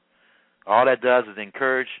soon. All that does is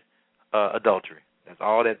encourage adultery. That's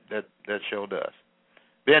all that show does.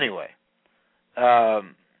 But anyway,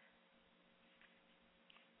 and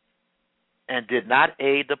did not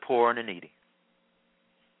aid the poor and the needy.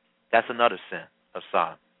 That's another sin of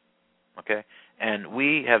Sodom. Okay? And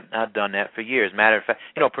we have not done that for years. Matter of fact,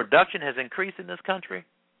 production has increased in this country,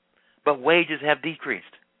 but wages have decreased.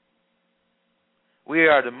 We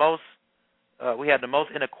have the most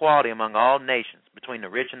inequality among all nations between the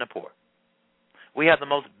rich and the poor. We have the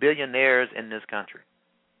most billionaires in this country.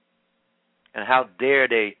 And how dare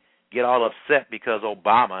they get all upset because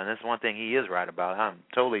Obama, and that's one thing he is right about, I'm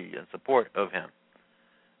totally in support of him,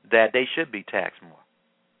 that they should be taxed more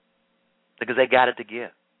because they got it to give.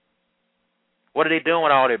 What are they doing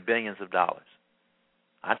with all their billions of dollars?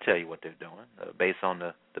 I'll tell you what they're doing, based on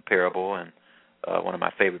the parable, and one of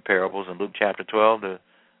my favorite parables in Luke chapter 12,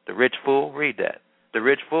 the rich fool. Read that. The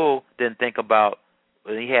rich fool didn't think about,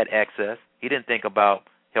 when he had excess, he didn't think about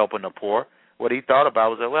helping the poor. What he thought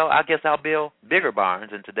about was, well, I guess I'll build bigger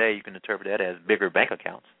barns, and today you can interpret that as bigger bank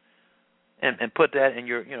accounts, and put that in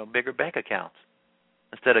your bigger bank accounts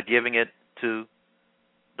instead of giving it to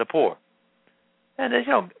the poor. And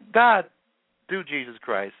God, through Jesus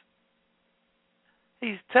Christ,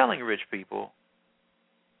 He's telling rich people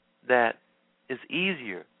that it's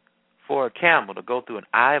easier for a camel to go through an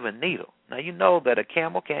eye of a needle. Now you know that a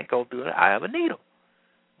camel can't go through an eye of a needle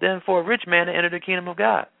than for a rich man to enter the kingdom of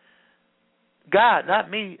God. God, not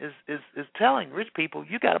me, is telling rich people,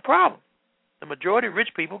 you got a problem. The majority of rich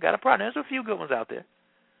people got a problem. There's a few good ones out there,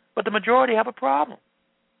 but the majority have a problem.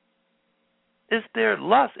 It's their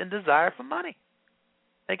lust and desire for money.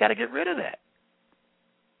 They got to get rid of that.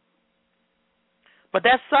 But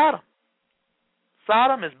that's Sodom.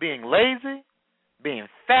 Sodom is being lazy, being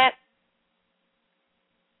fat,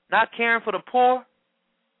 not caring for the poor,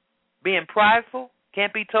 being prideful,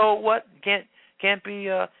 can't be told what, can't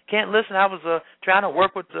listen. I was trying to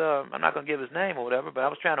work with, I'm not going to give his name or whatever, but I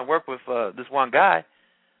was trying to work with this one guy,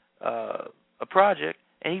 a project,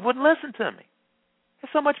 and he wouldn't listen to me.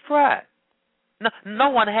 There's so much pride. No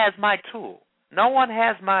one has my tool. No one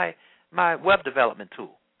has my web development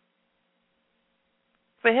tool.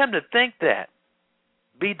 For him to think that,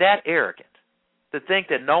 be that arrogant, to think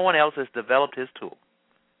that no one else has developed his tool,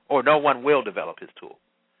 or no one will develop his tool.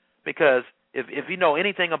 Because if you know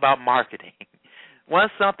anything about marketing,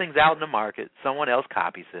 once something's out in the market, someone else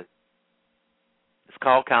copies it. It's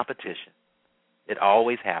called competition. It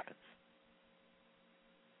always happens.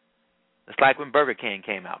 It's like when Burger King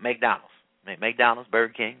came out, McDonald's,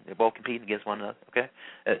 Burger King, they're both competing against one another, okay?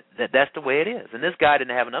 That's the way it is. And this guy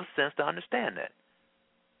didn't have enough sense to understand that.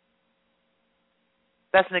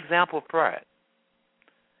 That's an example of pride.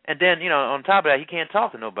 And then, on top of that, he can't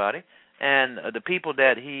talk to nobody. And the people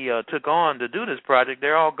that he took on to do this project,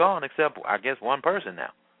 they're all gone except, I guess, one person now.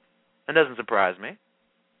 It doesn't surprise me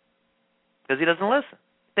because he doesn't listen.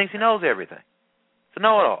 He thinks he knows everything. It's a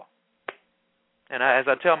know-it-all. And as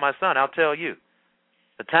I tell my son, I'll tell you,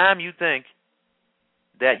 the time you think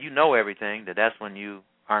that you know everything, that's when you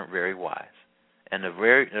aren't very wise. And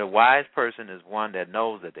the wise person is one that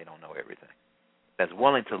knows that they don't know everything, that's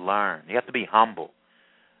willing to learn. You have to be humble.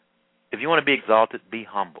 If you want to be exalted, be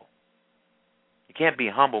humble. You can't be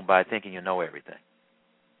humble by thinking you know everything.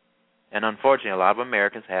 And unfortunately, a lot of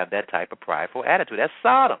Americans have that type of prideful attitude. That's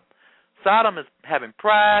Sodom. Sodom is having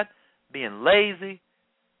pride, being lazy,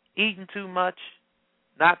 eating too much,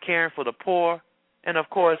 not caring for the poor, and of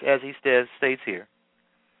course, as he states here,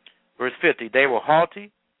 verse 50, they were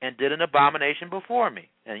haughty and did an abomination before me.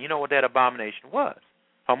 And you know what that abomination was?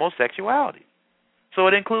 Homosexuality. So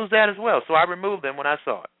it includes that as well. So I removed them when I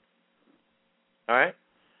saw it. All right?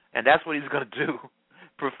 And that's what he's going to do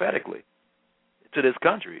prophetically to this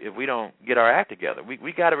country if we don't get our act together.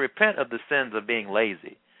 We got to repent of the sins of being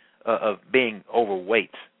lazy, of being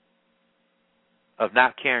overweight, of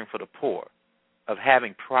not caring for the poor, of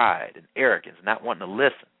having pride and arrogance, not wanting to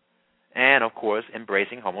listen, and, of course,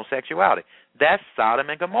 embracing homosexuality. That's Sodom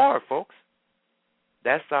and Gomorrah, folks.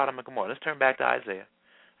 That's Sodom and Gomorrah. Let's turn back to Isaiah.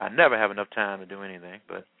 I never have enough time to do anything,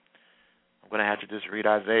 but I'm going to have to just read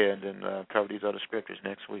Isaiah and then cover these other scriptures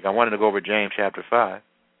next week. I wanted to go over James chapter 5.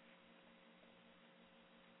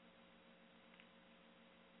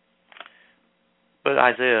 But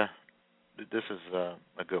Isaiah, this is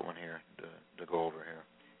a good one here to go over here.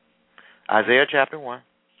 Isaiah chapter 1.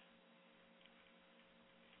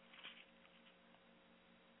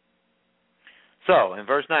 So, in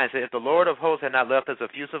verse 9, it says, if the Lord of hosts had not left us a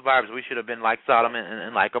few survivors, we should have been like Sodom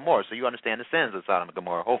and like Gomorrah. So you understand the sins of Sodom and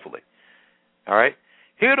Gomorrah, hopefully. All right?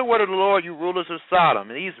 Hear the word of the Lord, you rulers of Sodom.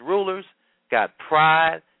 And these rulers got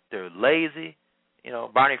pride. They're lazy. You know,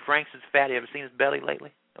 Barney Franks is fat. You ever seen his belly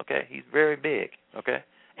lately? Okay? He's very big. Okay?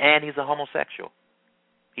 And he's a homosexual.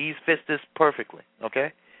 He fits this perfectly.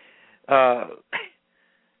 Okay?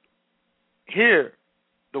 Hear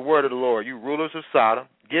the word of the Lord, you rulers of Sodom.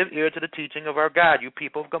 Give ear to the teaching of our God, you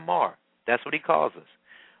people of Gomorrah. That's what he calls us.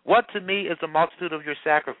 What to me is the multitude of your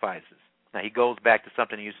sacrifices? Now, he goes back to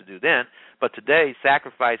something he used to do then, but today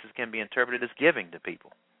sacrifices can be interpreted as giving to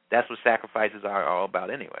people. That's what sacrifices are all about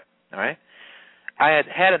anyway. All right? I had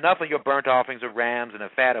had enough of your burnt offerings of rams and the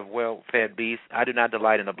fat of well-fed beasts. I do not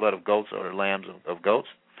delight in the blood of goats or the lambs of goats.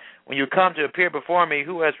 When you come to appear before me,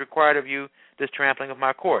 who has required of you this trampling of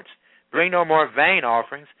my courts? Bring no more vain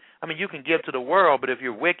offerings. I mean, you can give to the world, but if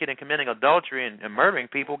you're wicked and committing adultery and murdering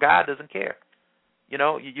people, God doesn't care. You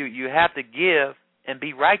know, you have to give and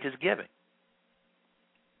be righteous giving.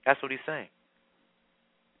 That's what he's saying.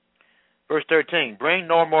 Verse 13, bring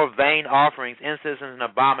no more vain offerings, incense and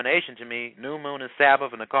abomination to me, new moon and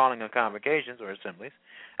Sabbath and the calling of convocations or assemblies.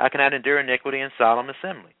 I cannot endure iniquity and solemn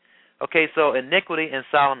assembly. Okay, so iniquity and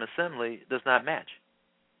solemn assembly does not match.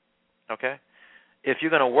 Okay? If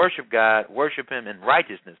you're going to worship God, worship him in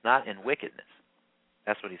righteousness, not in wickedness.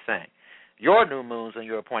 That's what he's saying. Your new moons and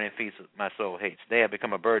your appointed feasts my soul hates. They have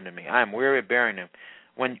become a burden to me. I am weary of bearing them.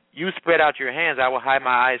 When you spread out your hands, I will hide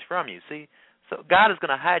my eyes from you. See, so God is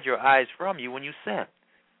going to hide your eyes from you when you sin.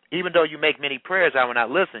 Even though you make many prayers, I will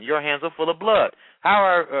not listen. Your hands are full of blood. How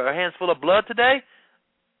are our hands full of blood today?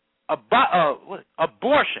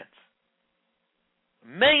 Abortions.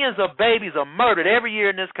 Millions of babies are murdered every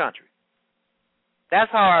year in this country.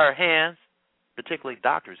 That's how our hands, particularly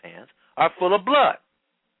doctors' hands, are full of blood.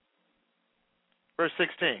 Verse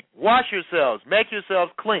 16, wash yourselves, make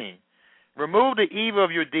yourselves clean. Remove the evil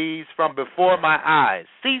of your deeds from before my eyes.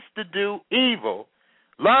 Cease to do evil.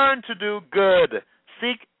 Learn to do good.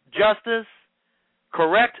 Seek justice.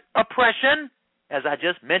 Correct oppression, as I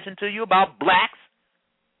just mentioned to you about blacks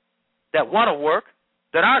that want to work,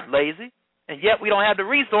 that aren't lazy, and yet we don't have the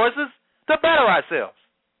resources to better ourselves.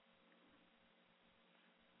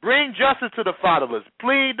 Bring justice to the fatherless.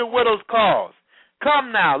 Plead the widow's cause.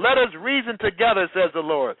 Come now, let us reason together, says the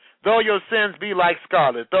Lord. Though your sins be like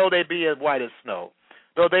scarlet, though they be as white as snow,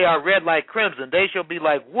 though they are red like crimson, they shall be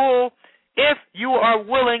like wool. If you are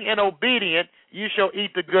willing and obedient, you shall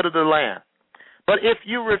eat the good of the land. But if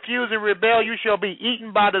you refuse and rebel, you shall be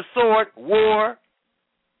eaten by the sword, war.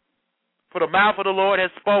 For the mouth of the Lord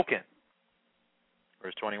has spoken.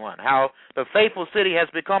 Verse 21, how the faithful city has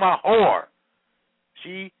become a whore.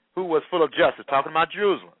 She who was full of justice, talking about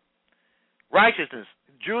Jerusalem. Righteousness.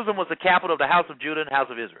 Jerusalem was the capital of the house of Judah and house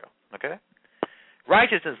of Israel. Okay?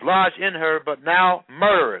 Righteousness lodged in her, but now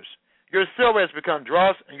murderers. Your silver has become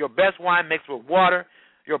dross, and your best wine mixed with water.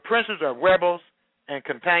 Your princes are rebels and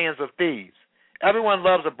companions of thieves. Everyone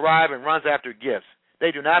loves a bribe and runs after gifts.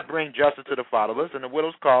 They do not bring justice to the fatherless, and the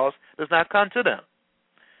widow's cause does not come to them.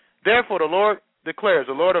 Therefore the Lord declares,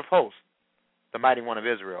 the Lord of hosts, the mighty one of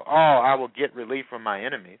Israel, I will get relief from my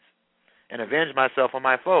enemies and avenge myself on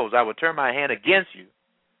my foes. I will turn my hand against you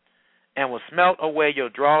and will smelt away your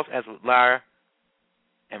dross as with lyre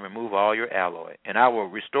and remove all your alloy. And I will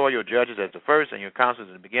restore your judges as the first and your counselors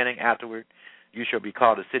in the beginning. Afterward, you shall be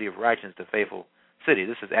called the city of righteousness, the faithful city.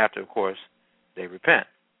 This is after, of course, they repent.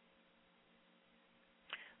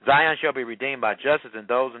 Zion shall be redeemed by justice, and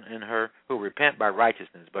those in her who repent by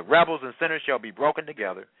righteousness. But rebels and sinners shall be broken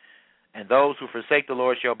together, and those who forsake the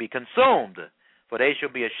Lord shall be consumed. For they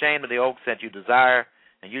shall be ashamed of the oaks that you desire,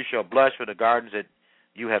 and you shall blush for the gardens that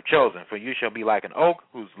you have chosen. For you shall be like an oak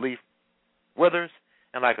whose leaf withers,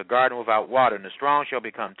 and like a garden without water. And the strong shall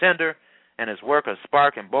become tender, and his work a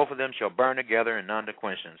spark, and both of them shall burn together, and none to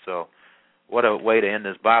quench them. So what a way to end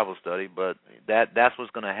this Bible study. But that's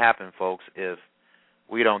what's going to happen, folks, if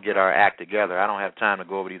we don't get our act together. I don't have time to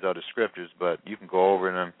go over these other scriptures, but you can go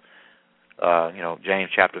over them. James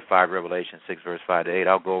chapter 5, Revelation 6, verse 5 to 8.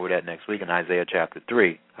 I'll go over that next week in Isaiah chapter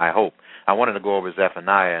 3, I hope. I wanted to go over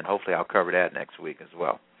Zephaniah, and hopefully I'll cover that next week as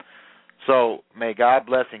well. So may God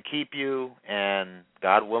bless and keep you, and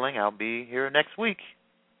God willing, I'll be here next week.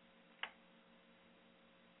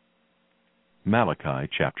 Malachi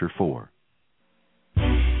chapter 4.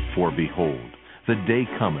 For behold, the day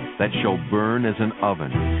cometh that shall burn as an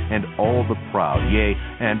oven, and all the proud, yea,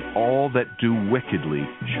 and all that do wickedly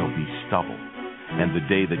shall be stubble. And the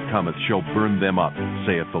day that cometh shall burn them up,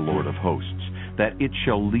 saith the Lord of hosts, that it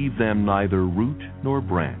shall leave them neither root nor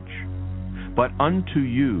branch. But unto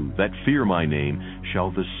you that fear my name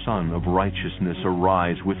shall the Son of Righteousness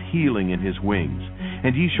arise with healing in his wings,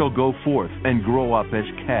 and ye shall go forth and grow up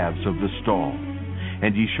as calves of the stall.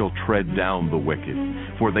 And ye shall tread down the wicked,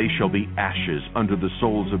 for they shall be ashes under the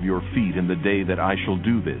soles of your feet in the day that I shall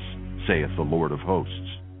do this, saith the Lord of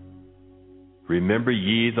hosts. Remember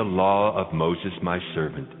ye the law of Moses my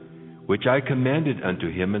servant, which I commanded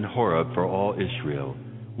unto him in Horeb for all Israel,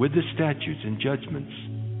 with the statutes and judgments.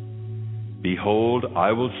 Behold,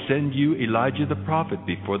 I will send you Elijah the prophet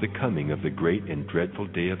before the coming of the great and dreadful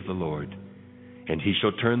day of the Lord. And he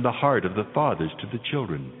shall turn the heart of the fathers to the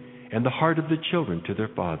children, and the heart of the children to their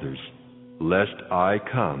fathers, lest I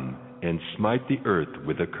come and smite the earth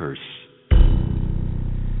with a curse.